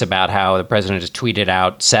that piece about how the president has tweeted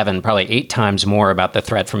out 7, probably 8 times more about the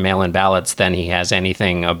threat from mail-in ballots than he has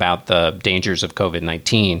anything about the dangers of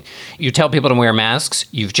COVID-19. You tell people to wear masks,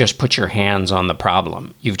 you've just put your hands on the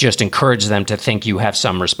problem. You've just encouraged them to think you have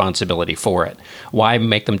some responsibility for it. Why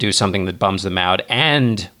make them do something that bums them out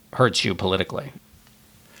and hurts you politically?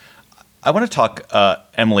 I want to talk,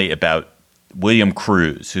 Emily, about William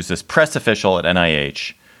Cruz, who's this press official at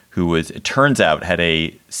NIH, who it turns out, had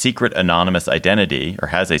a secret anonymous identity, or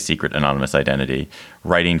has a secret anonymous identity,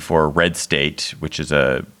 writing for Red State, which is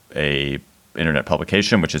a internet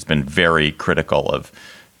publication which has been very critical of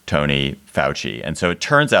Tony Fauci. And so it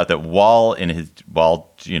turns out that while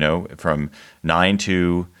from 9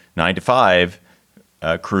 to 5,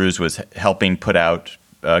 Cruz was helping put out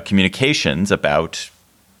communications about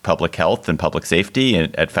public health and public safety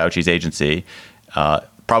at Fauci's agency,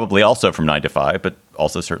 probably also from 9 to 5, but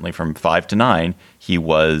also certainly from 5 to 9, he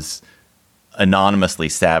was anonymously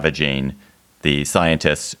savaging the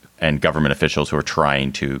scientists and government officials who are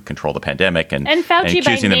trying to control the pandemic and Fauci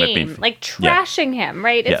accusing by them name, of being like trashing him,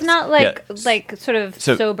 right? It's not like sort of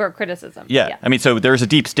sober criticism. Yeah. I mean, so there's a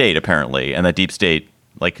deep state apparently, and that deep state,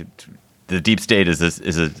 the deep state is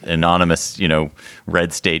anonymous,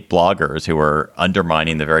 red state bloggers who are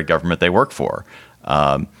undermining the very government they work for.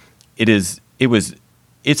 It's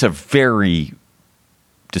a very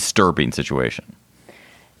disturbing situation.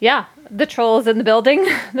 Yeah, the trolls in the building,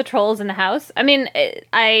 the trolls in the house. I mean,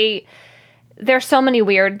 there's so many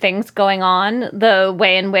weird things going on. The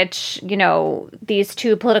way in which, these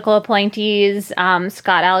two political appointees,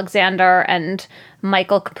 Scott Alexander and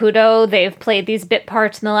Michael Caputo, they've played these bit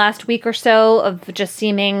parts in the last week or so of just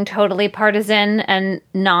seeming totally partisan and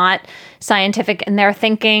not scientific in their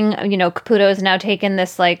thinking. Caputo has now taken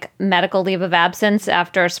this medical leave of absence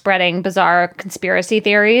after spreading bizarre conspiracy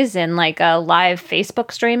theories in a live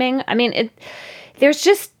Facebook streaming. I mean, there's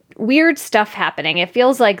just weird stuff happening. It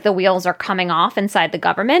feels like the wheels are coming off inside the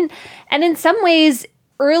government. And in some ways,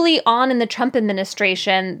 early on in the Trump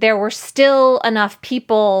administration, there were still enough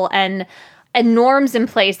people and norms in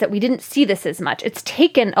place that we didn't see this as much. It's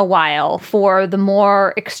taken a while for the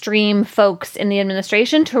more extreme folks in the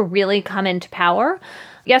administration to really come into power.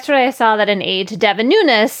 Yesterday, I saw that an aide to Devin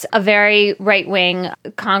Nunes, a very right-wing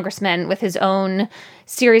congressman with his own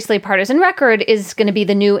seriously partisan record, is going to be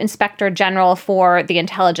the new inspector general for the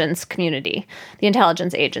intelligence community, the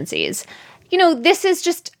intelligence agencies. This is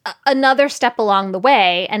just another step along the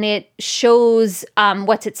way, and it shows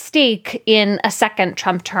what's at stake in a second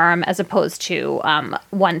Trump term as opposed to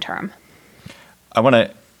one term. I want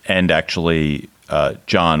to end, actually,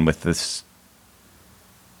 John, with this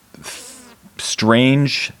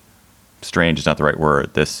strange is not the right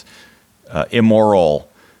word, this immoral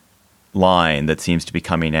line that seems to be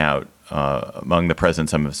coming out among the president,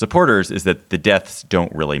 some of his supporters, is that the deaths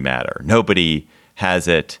don't really matter. Nobody has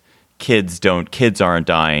it. Kids aren't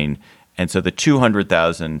dying. And so the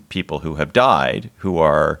 200,000 people who have died, who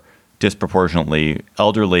are disproportionately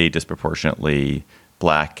elderly, disproportionately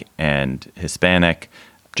Black and Hispanic,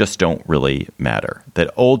 just don't really matter.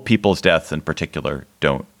 That old people's deaths in particular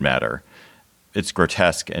don't matter. It's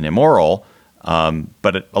grotesque and immoral,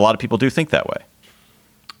 but a lot of people do think that way.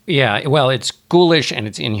 Yeah, well, it's ghoulish and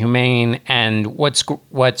it's inhumane. And what's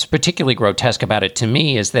particularly grotesque about it to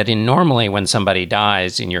me is that normally when somebody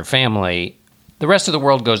dies in your family, the rest of the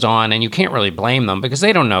world goes on and you can't really blame them because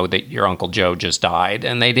they don't know that your Uncle Joe just died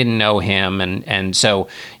and they didn't know him. And so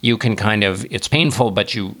you can it's painful,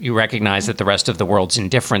 but you recognize that the rest of the world's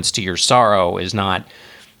indifference to your sorrow is not,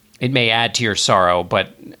 it may add to your sorrow,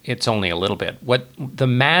 but it's only a little bit. What the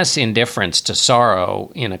mass indifference to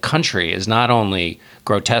sorrow in a country is not only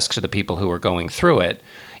grotesque to the people who are going through it,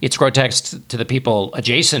 it's grotesque to the people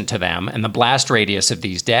adjacent to them, and the blast radius of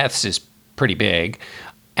these deaths is pretty big,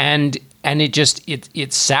 and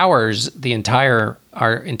it sours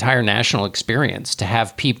our entire national experience to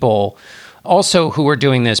have people also who are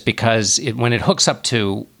doing this because when it hooks up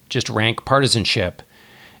to just rank partisanship,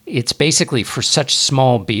 it's basically for such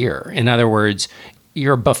small beer. In other words,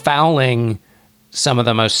 you're befouling some of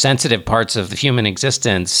the most sensitive parts of the human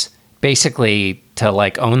existence basically to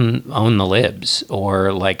own the libs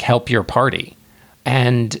or help your party.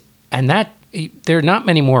 And that there are not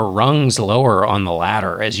many more rungs lower on the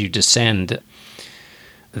ladder as you descend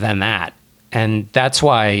than that. And that's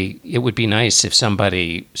why it would be nice if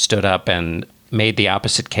somebody stood up and made the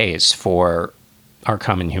opposite case for our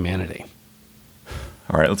common humanity.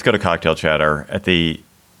 All right, let's go to cocktail chatter.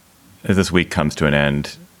 As this week comes to an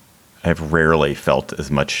end, I've rarely felt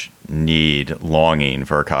as much longing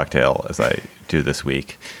for a cocktail as I do this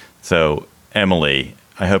week. So, Emily,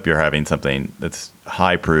 I hope you're having something that's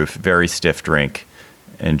high proof, very stiff drink,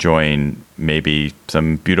 enjoying maybe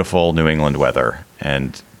some beautiful New England weather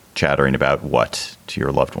and chattering about what to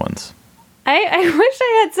your loved ones. I wish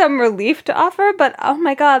I had some relief to offer, but oh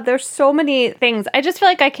my God, there's so many things. I just feel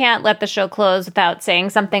like I can't let the show close without saying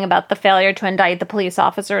something about the failure to indict the police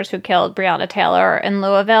officers who killed Breonna Taylor in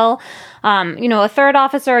Louisville. A third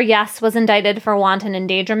officer, yes, was indicted for wanton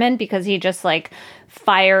endangerment because he just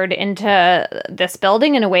fired into this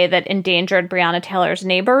building in a way that endangered Breonna Taylor's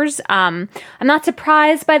neighbors. I'm not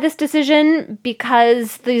surprised by this decision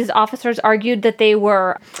because these officers argued that they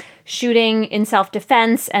were shooting in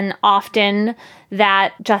self-defense, and often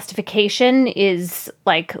that justification is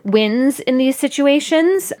wins in these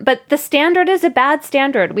situations. But the standard is a bad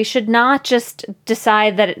standard. We should not just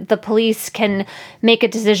decide that the police can make a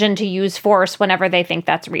decision to use force whenever they think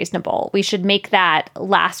that's reasonable. We should make that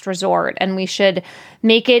last resort, and we should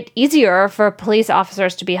make it easier for police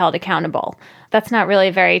officers to be held accountable. That's not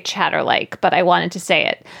really very chatter-like, but I wanted to say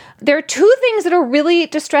it. There are two things that are really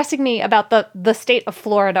distressing me about the state of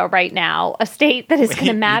Florida right now, a state that is going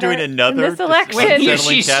to matter in this election.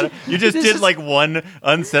 Unsettling chatter? You just did one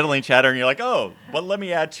unsettling chatter, and you're like, oh, well, let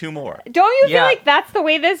me add two more. Don't you feel like that's the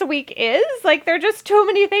way this week is? There are just too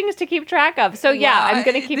many things to keep track of. So yeah, I'm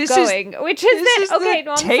going to keep going.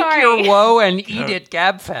 Take your woe and eat it,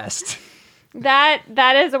 Gabfest.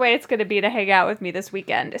 That is the way it's going to be to hang out with me this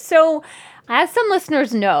weekend. So As some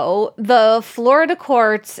listeners know, the Florida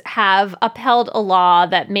courts have upheld a law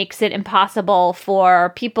that makes it impossible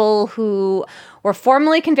for people who were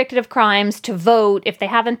formerly convicted of crimes to vote if they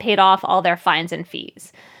haven't paid off all their fines and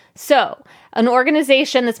fees. So, an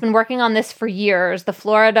organization that's been working on this for years, the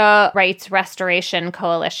Florida Rights Restoration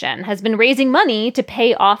Coalition, has been raising money to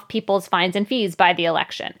pay off people's fines and fees by the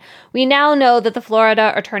election. We now know that the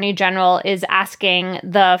Florida Attorney General is asking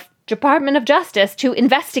the Department of Justice to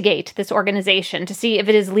investigate this organization to see if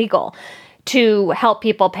it is legal to help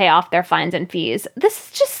people pay off their fines and fees. This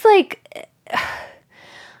is just like,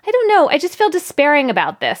 I don't know. I just feel despairing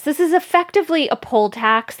about this. This is effectively a poll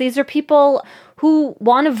tax. These are people who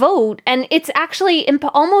want to vote, and it's actually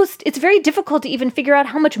it's very difficult to even figure out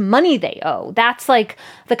how much money they owe. That's like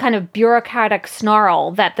the kind of bureaucratic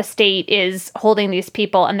snarl that the state is holding these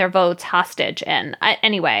people and their votes hostage in.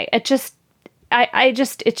 Anyway, it's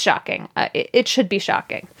shocking. It should be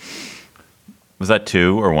shocking. Was that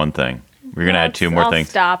two or one thing? We're going to add two more things.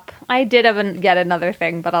 Stop. I did get another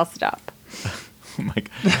thing, but I'll stop. Like,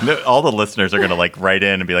 all the listeners are going to write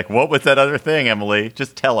in and be like, what was that other thing, Emily?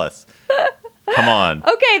 Just tell us. Come on.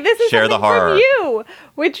 Okay, this is Share the something horror. from you,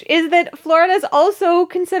 which is that Florida's also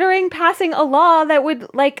considering passing a law that would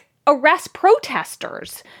arrest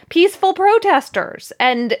protesters, peaceful protesters,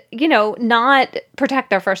 and, not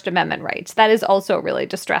protect their First Amendment rights. That is also really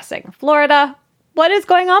distressing. Florida, what is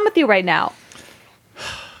going on with you right now?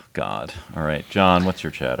 God. All right. John, what's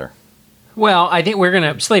your chatter? Well, I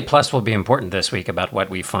think Slate Plus will be important this week about what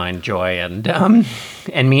we find joy and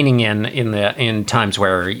meaning in times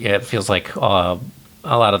where it feels like a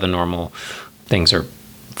lot of the normal things are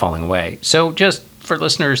falling away. So just for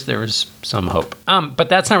listeners, there's some hope. But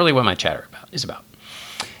that's not really what my chatter is about.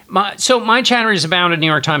 My chatter is about a New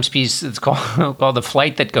York Times piece that's called "The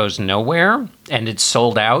Flight That Goes Nowhere," and it's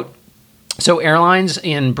sold out. So airlines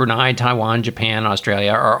in Brunei, Taiwan, Japan,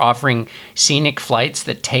 Australia are offering scenic flights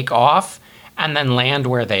that take off and then land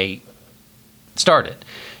where they started.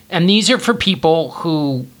 And these are for people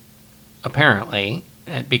who apparently,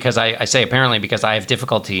 because I say apparently because I have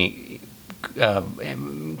difficulty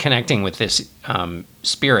connecting with this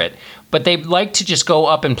spirit, but they like to just go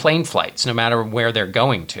up in plane flights no matter where they're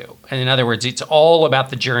going to. And in other words, it's all about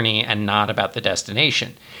the journey and not about the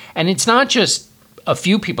destination. And it's not just a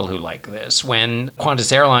few people who like this. When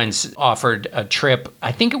Qantas Airlines offered a trip,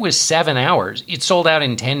 I think it was 7 hours. It sold out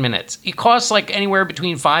in 10 minutes. It costs anywhere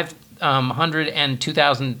between $500 and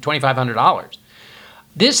 $2,500.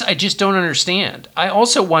 This I just don't understand. I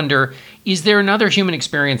also wonder, is there another human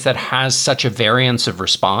experience that has such a variance of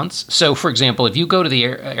response? So, for example, if you go to the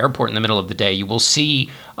airport in the middle of the day, you will see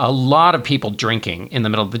a lot of people drinking in the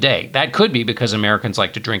middle of the day. That could be because Americans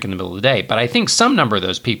like to drink in the middle of the day. But I think some number of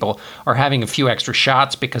those people are having a few extra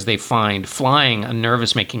shots because they find flying a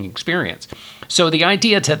nervous-making experience. So the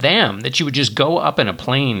idea to them that you would just go up in a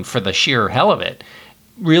plane for the sheer hell of it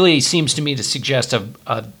really seems to me to suggest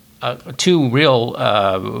two real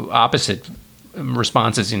opposite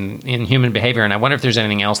responses in human behavior, and I wonder if there's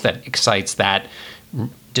anything else that excites that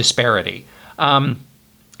disparity.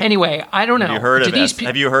 Anyway, I don't know.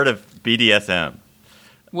 Have you heard of BDSM?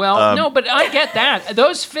 Well, no, but I get that.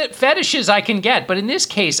 Those fetishes I can get, but in this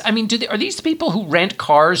case, I mean, are these people who rent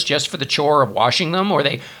cars just for the chore of washing them, or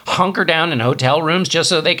they hunker down in hotel rooms just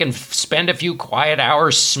so they can spend a few quiet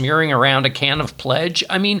hours smearing around a can of Pledge?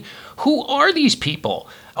 I mean, who are these people?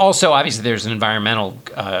 Also, obviously, there's an environmental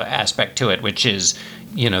aspect to it, which is,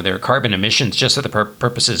 their carbon emissions just for the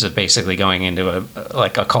purposes of basically going into a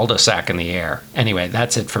cul-de-sac in the air. Anyway,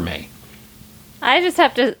 that's it for me. I just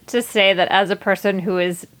have to say that as a person who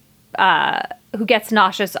is who gets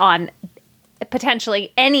nauseous on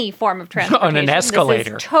potentially any form of transportation, on an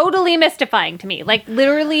escalator, this is totally mystifying to me.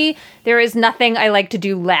 Literally, there is nothing I like to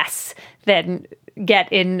do less than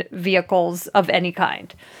get in vehicles of any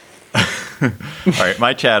kind. All right,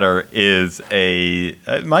 my chatter is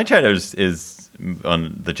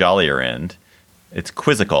on the jollier end. It's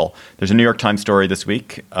quizzical. There's a New York Times story this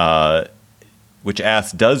week which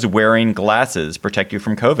asks, does wearing glasses protect you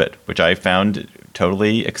from COVID? Which I found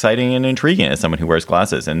totally exciting and intriguing as someone who wears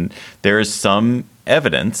glasses. And there is some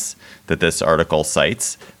evidence that this article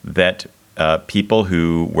cites that people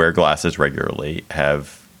who wear glasses regularly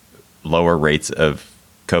have lower rates of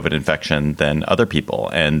COVID infection than other people.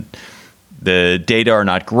 And the data are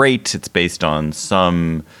not great. It's based on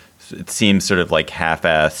it seems sort of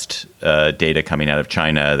half-assed data coming out of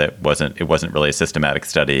China that wasn't really a systematic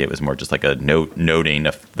study. It was more just a noting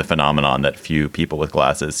of the phenomenon that few people with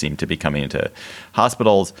glasses seem to be coming into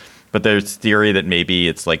hospitals. But there's theory that maybe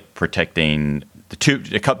it's protecting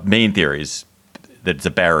a couple main theories. it's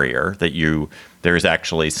a barrier, that there's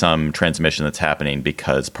actually some transmission that's happening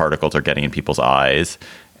because particles are getting in people's eyes,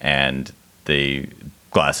 and the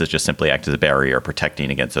glasses just simply act as a barrier protecting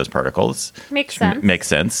against those particles. Makes sense. Makes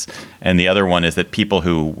sense. And the other one is that people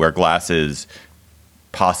who wear glasses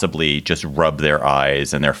possibly just rub their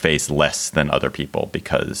eyes and their face less than other people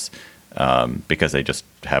because they just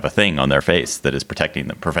have a thing on their face that is protecting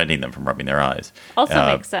them, preventing them from rubbing their eyes. Also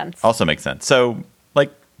makes sense. Also makes sense. So,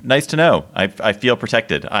 nice to know. I feel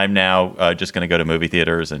protected. I'm now just going to go to movie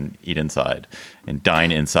theaters and eat inside and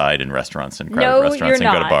dine inside in restaurants and crowded restaurants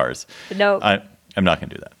and go to bars. No, I'm not going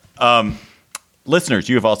to do that. Listeners,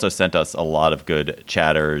 you have also sent us a lot of good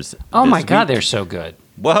chatters. Oh my God, week. they're so good.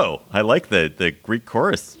 Whoa, I like the Greek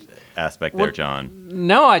chorus aspect there, John.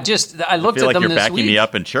 No, I looked I at feel them like you're this week. backing me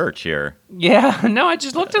up in church here. Yeah, no, I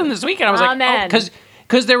just looked at them this week and I was Amen. like,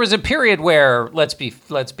 because there was a period where, let's be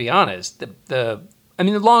honest,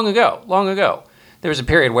 long ago, there was a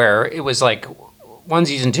period where it was like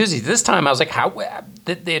onesies and twosies. This time I was like, how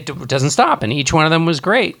it doesn't stop, and each one of them was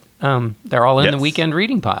great. They're all in the weekend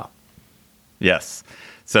reading pile. Yes.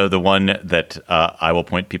 So the one that I will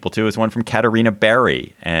point people to is one from Katerina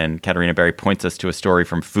Barry. And Katerina Barry points us to a story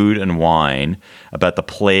from Food and Wine about the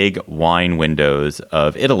plague wine windows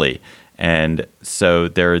of Italy. And so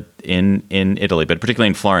they're in Italy, but particularly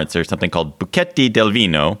in Florence, there's something called Bucchetti del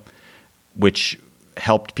Vino, which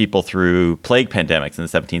helped people through plague pandemics in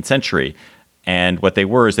the 17th century. And what they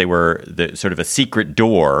were the sort of a secret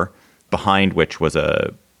door behind which was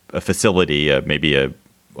a facility, maybe a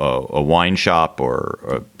wine shop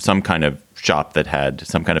or some kind of shop that had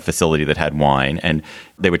some kind of facility that had wine, and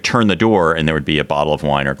they would turn the door and there would be a bottle of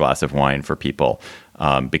wine or a glass of wine for people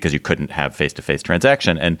because you couldn't have face-to-face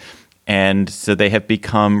transaction. And so they have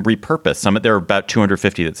become repurposed. There are about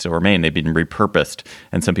 250 that still remain. They've been repurposed,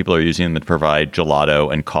 and some people are using them to provide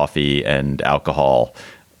gelato and coffee and alcohol,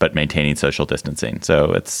 but maintaining social distancing.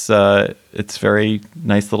 So it's very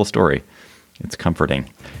nice little story. It's comforting.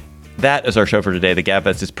 That is our show for today. The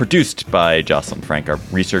Gabfest is produced by Jocelyn Frank. Our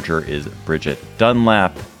researcher is Bridget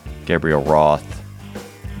Dunlap. Gabriel Roth,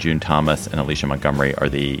 June Thomas, and Alicia Montgomery are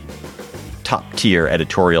the top-tier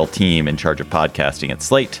editorial team in charge of podcasting at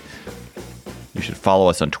Slate. You should follow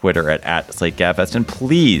us on Twitter at @SlateGabfest, and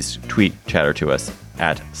please tweet chatter to us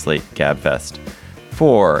at @SlateGabfest.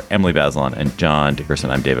 For Emily Bazelon and John Dickerson,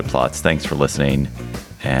 I'm David Plotz. Thanks for listening,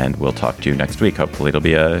 and we'll talk to you next week. Hopefully it'll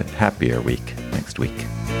be a happier week next week.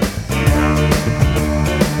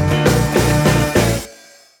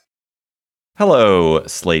 Hello,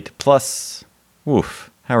 Slate Plus.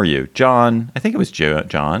 Woof. How are you? John. I think it was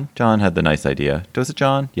John. John had the nice idea. Was it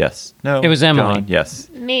John? Yes. No. It was Emily. John. Yes.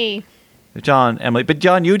 Me. John, Emily. But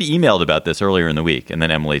John, you had emailed about this earlier in the week, and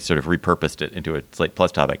then Emily sort of repurposed it into a Slate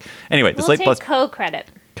Plus topic. Anyway, the Slate Plus co-credit.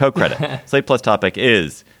 Slate Plus topic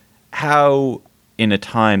is how, in a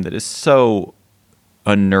time that is so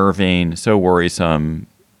unnerving, so worrisome,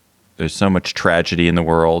 there's so much tragedy in the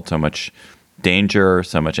world, so much danger,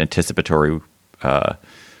 so much anticipatory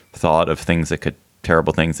thought of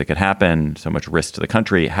terrible things that could happen, so much risk to the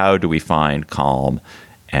country. How do we find calm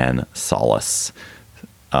and solace?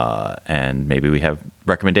 And maybe we have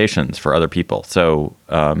recommendations for other people. So,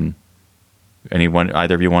 either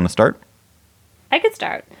of you want to start? I could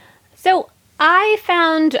start. So I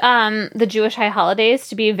found the Jewish high holidays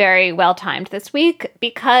to be very well timed this week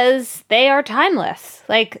because they are timeless.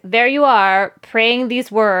 Like, there you are praying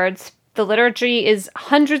these words. The liturgy is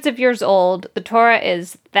hundreds of years old. The Torah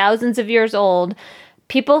is thousands of years old.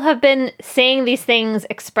 People have been saying these things,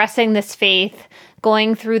 expressing this faith,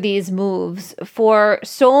 going through these moves for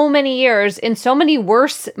so many years in so many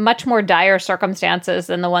worse, much more dire circumstances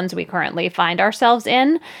than the ones we currently find ourselves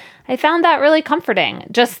in. I found that really comforting.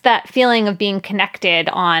 Just that feeling of being connected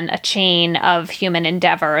on a chain of human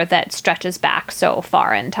endeavor that stretches back so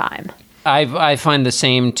far in time. I find the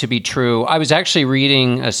same to be true. I was actually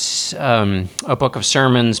reading a book of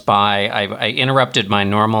sermons by, I interrupted my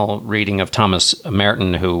normal reading of Thomas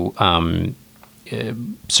Merton, who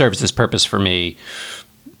serves this purpose for me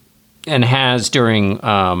and has during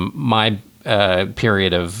my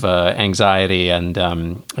period of anxiety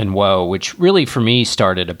and woe, which really for me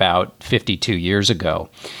started about 52 years ago.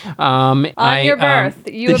 On your birth,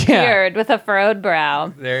 you appeared with a furrowed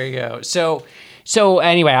brow. There you go. So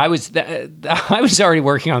anyway, I was already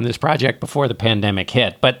working on this project before the pandemic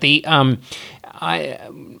hit, but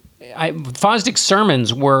Fosdick's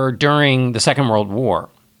sermons were during the Second World War,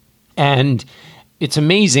 and it's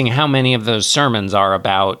amazing how many of those sermons are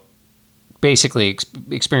about basically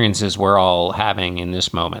experiences we're all having in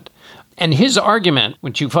this moment. And his argument,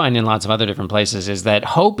 which you find in lots of other different places, is that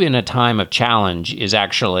hope in a time of challenge is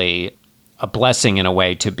actually a blessing in a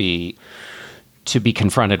way to be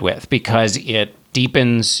confronted with, because it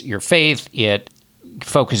deepens your faith, it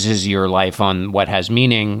focuses your life on what has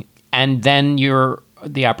meaning, and then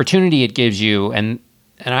the opportunity it gives you, and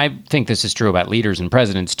I think this is true about leaders and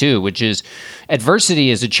presidents too, which is adversity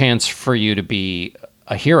is a chance for you to be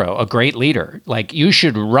a hero, a great leader. Like, you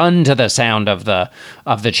should run to the sound of the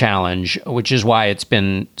challenge, which is why it's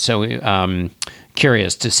been so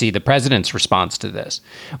curious to see the president's response to this.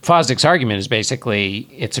 Fosdick's argument is basically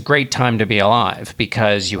it's a great time to be alive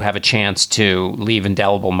because you have a chance to leave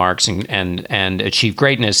indelible marks and achieve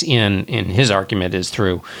greatness. In his argument is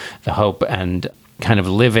through the hope and kind of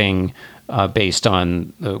living based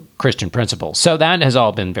on the Christian principles. So that has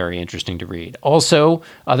all been very interesting to read. Also,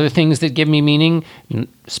 other things that give me meaning,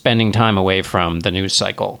 spending time away from the news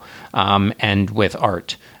cycle and with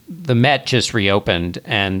art. The Met just reopened,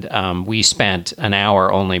 and we spent an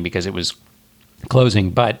hour only because it was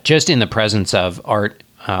closing, but just in the presence of art,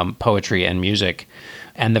 poetry, and music,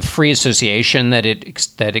 and the free association that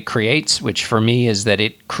it creates, which for me is that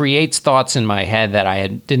it creates thoughts in my head that I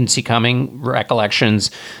didn't see coming,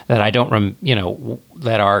 recollections that I don't,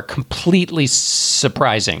 that are completely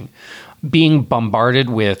surprising. Being bombarded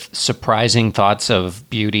with surprising thoughts of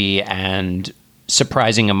beauty and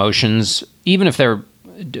surprising emotions, even if they're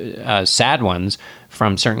sad ones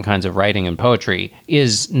from certain kinds of writing and poetry,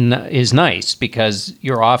 is nice, because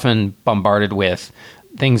you're often bombarded with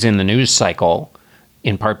things in the news cycle,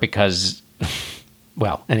 in part because,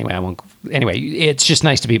 well, anyway, it's just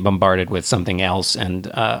nice to be bombarded with something else,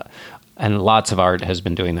 and lots of art has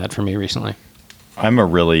been doing that for me recently. I'm a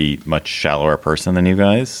really much shallower person than you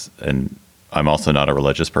guys, and I'm also not a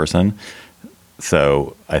religious person.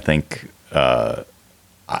 So I think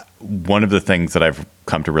one of the things that I've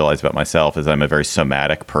come to realize about myself is I'm a very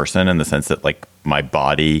somatic person, in the sense that, like, my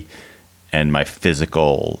body and my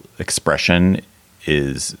physical expression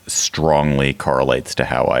is strongly correlates to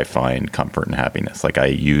how I find comfort and happiness. Like, I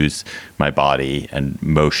use my body and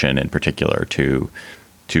motion in particular to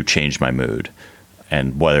change my mood.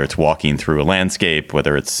 And whether it's walking through a landscape,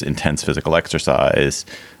 whether it's intense physical exercise,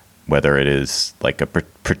 whether it is like a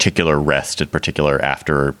particular rest in particular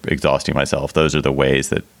after exhausting myself, those are the ways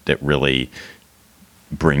that really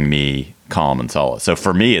bring me calm and solace. So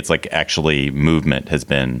for me, it's like, actually movement has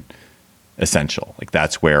been essential. Like,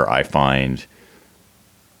 that's where I find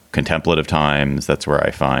contemplative times. That's where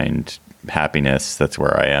I find happiness. That's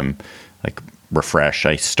where I am, like, refresh.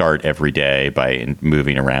 I start every day by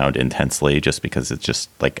moving around intensely, just because it's just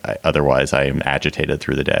like, otherwise I am agitated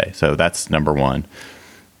through the day. So that's number one.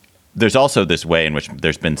 There's also this way in which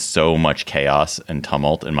there's been so much chaos and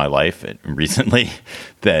tumult in my life recently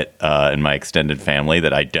that in my extended family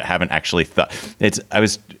that I haven't actually thought. I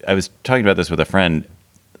was talking about this with a friend.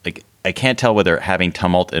 Like, I can't tell whether having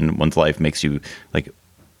tumult in one's life makes you, like,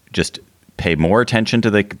 just pay more attention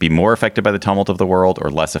to be more affected by the tumult of the world, or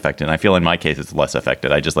less affected. And I feel in my case it's less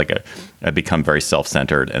affected. I just I become very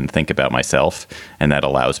self-centered and think about myself, and that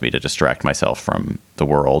allows me to distract myself from the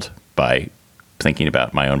world by thinking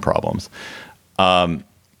about my own problems, and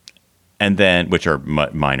then, which are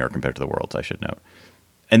minor compared to the world's, I should note.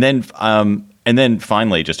 And then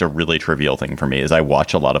finally, just a really trivial thing for me is I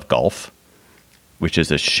watch a lot of golf, which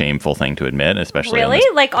is a shameful thing to admit, especially really,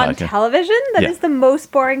 on like, on podcast. Television. That is the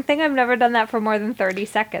most boring thing. I've never done that for more than 30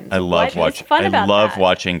 seconds. I love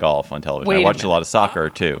watching golf on television. I watch a lot of soccer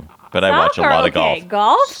too, but I watch a lot of golf.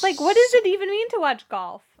 Golf? Like, what does it even mean to watch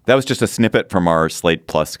golf? That was just a snippet from our Slate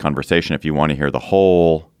Plus conversation. If you want to hear the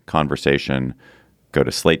whole conversation, go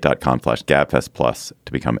to slate.com/GabFest Plus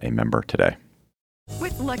to become a member today.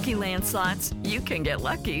 With Lucky Land Slots, you can get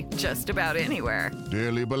lucky just about anywhere.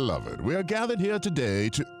 Dearly beloved, we are gathered here today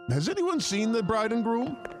to... Has anyone seen the bride and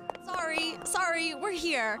groom? Sorry, we're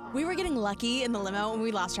here. We were getting lucky in the limo and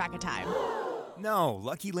we lost track of time. No,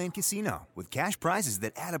 Lucky Land Casino, with cash prizes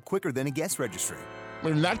that add up quicker than a guest registry.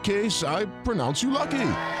 In that case, I pronounce you lucky.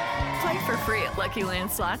 Play for free at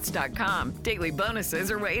LuckyLandSlots.com. Daily bonuses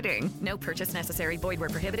are waiting. No purchase necessary. Void where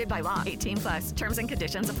prohibited by law. 18+. Terms and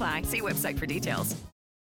conditions apply. See website for details.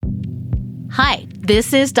 Hi,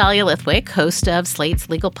 this is Dahlia Lithwick, host of Slate's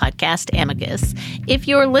legal podcast, Amicus. If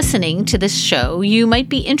you're listening to this show, you might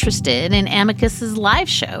be interested in Amicus's live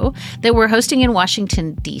show that we're hosting in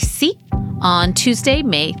Washington, D.C. on Tuesday,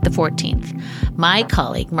 May the 14th. My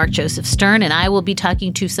colleague, Mark Joseph Stern, and I will be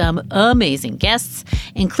talking to some amazing guests,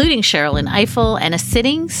 including Sherrilyn Ifill and a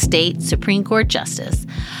sitting state Supreme Court justice,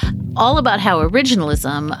 all about how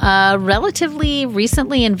originalism, a relatively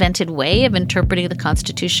recently invented way of interpreting the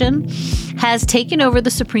Constitution, has taken over the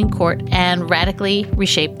Supreme Court and radically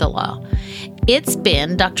reshaped the law. It's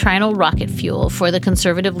been doctrinal rocket fuel for the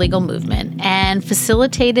conservative legal movement and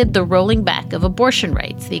facilitated the rolling back of abortion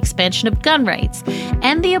rights, the expansion of gun rights,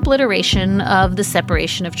 and the obliteration of the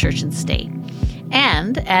separation of church and state.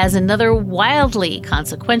 And as another wildly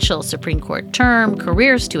consequential Supreme Court term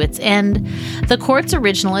careers to its end, the court's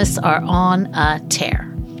originalists are on a tear.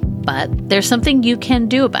 But there's something you can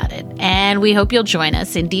do about it, and we hope you'll join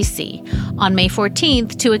us in D.C. on May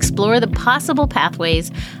 14th to explore the possible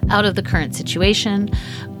pathways out of the current situation.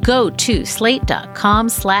 Go to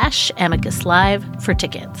slate.com/amicuslive for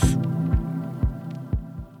tickets.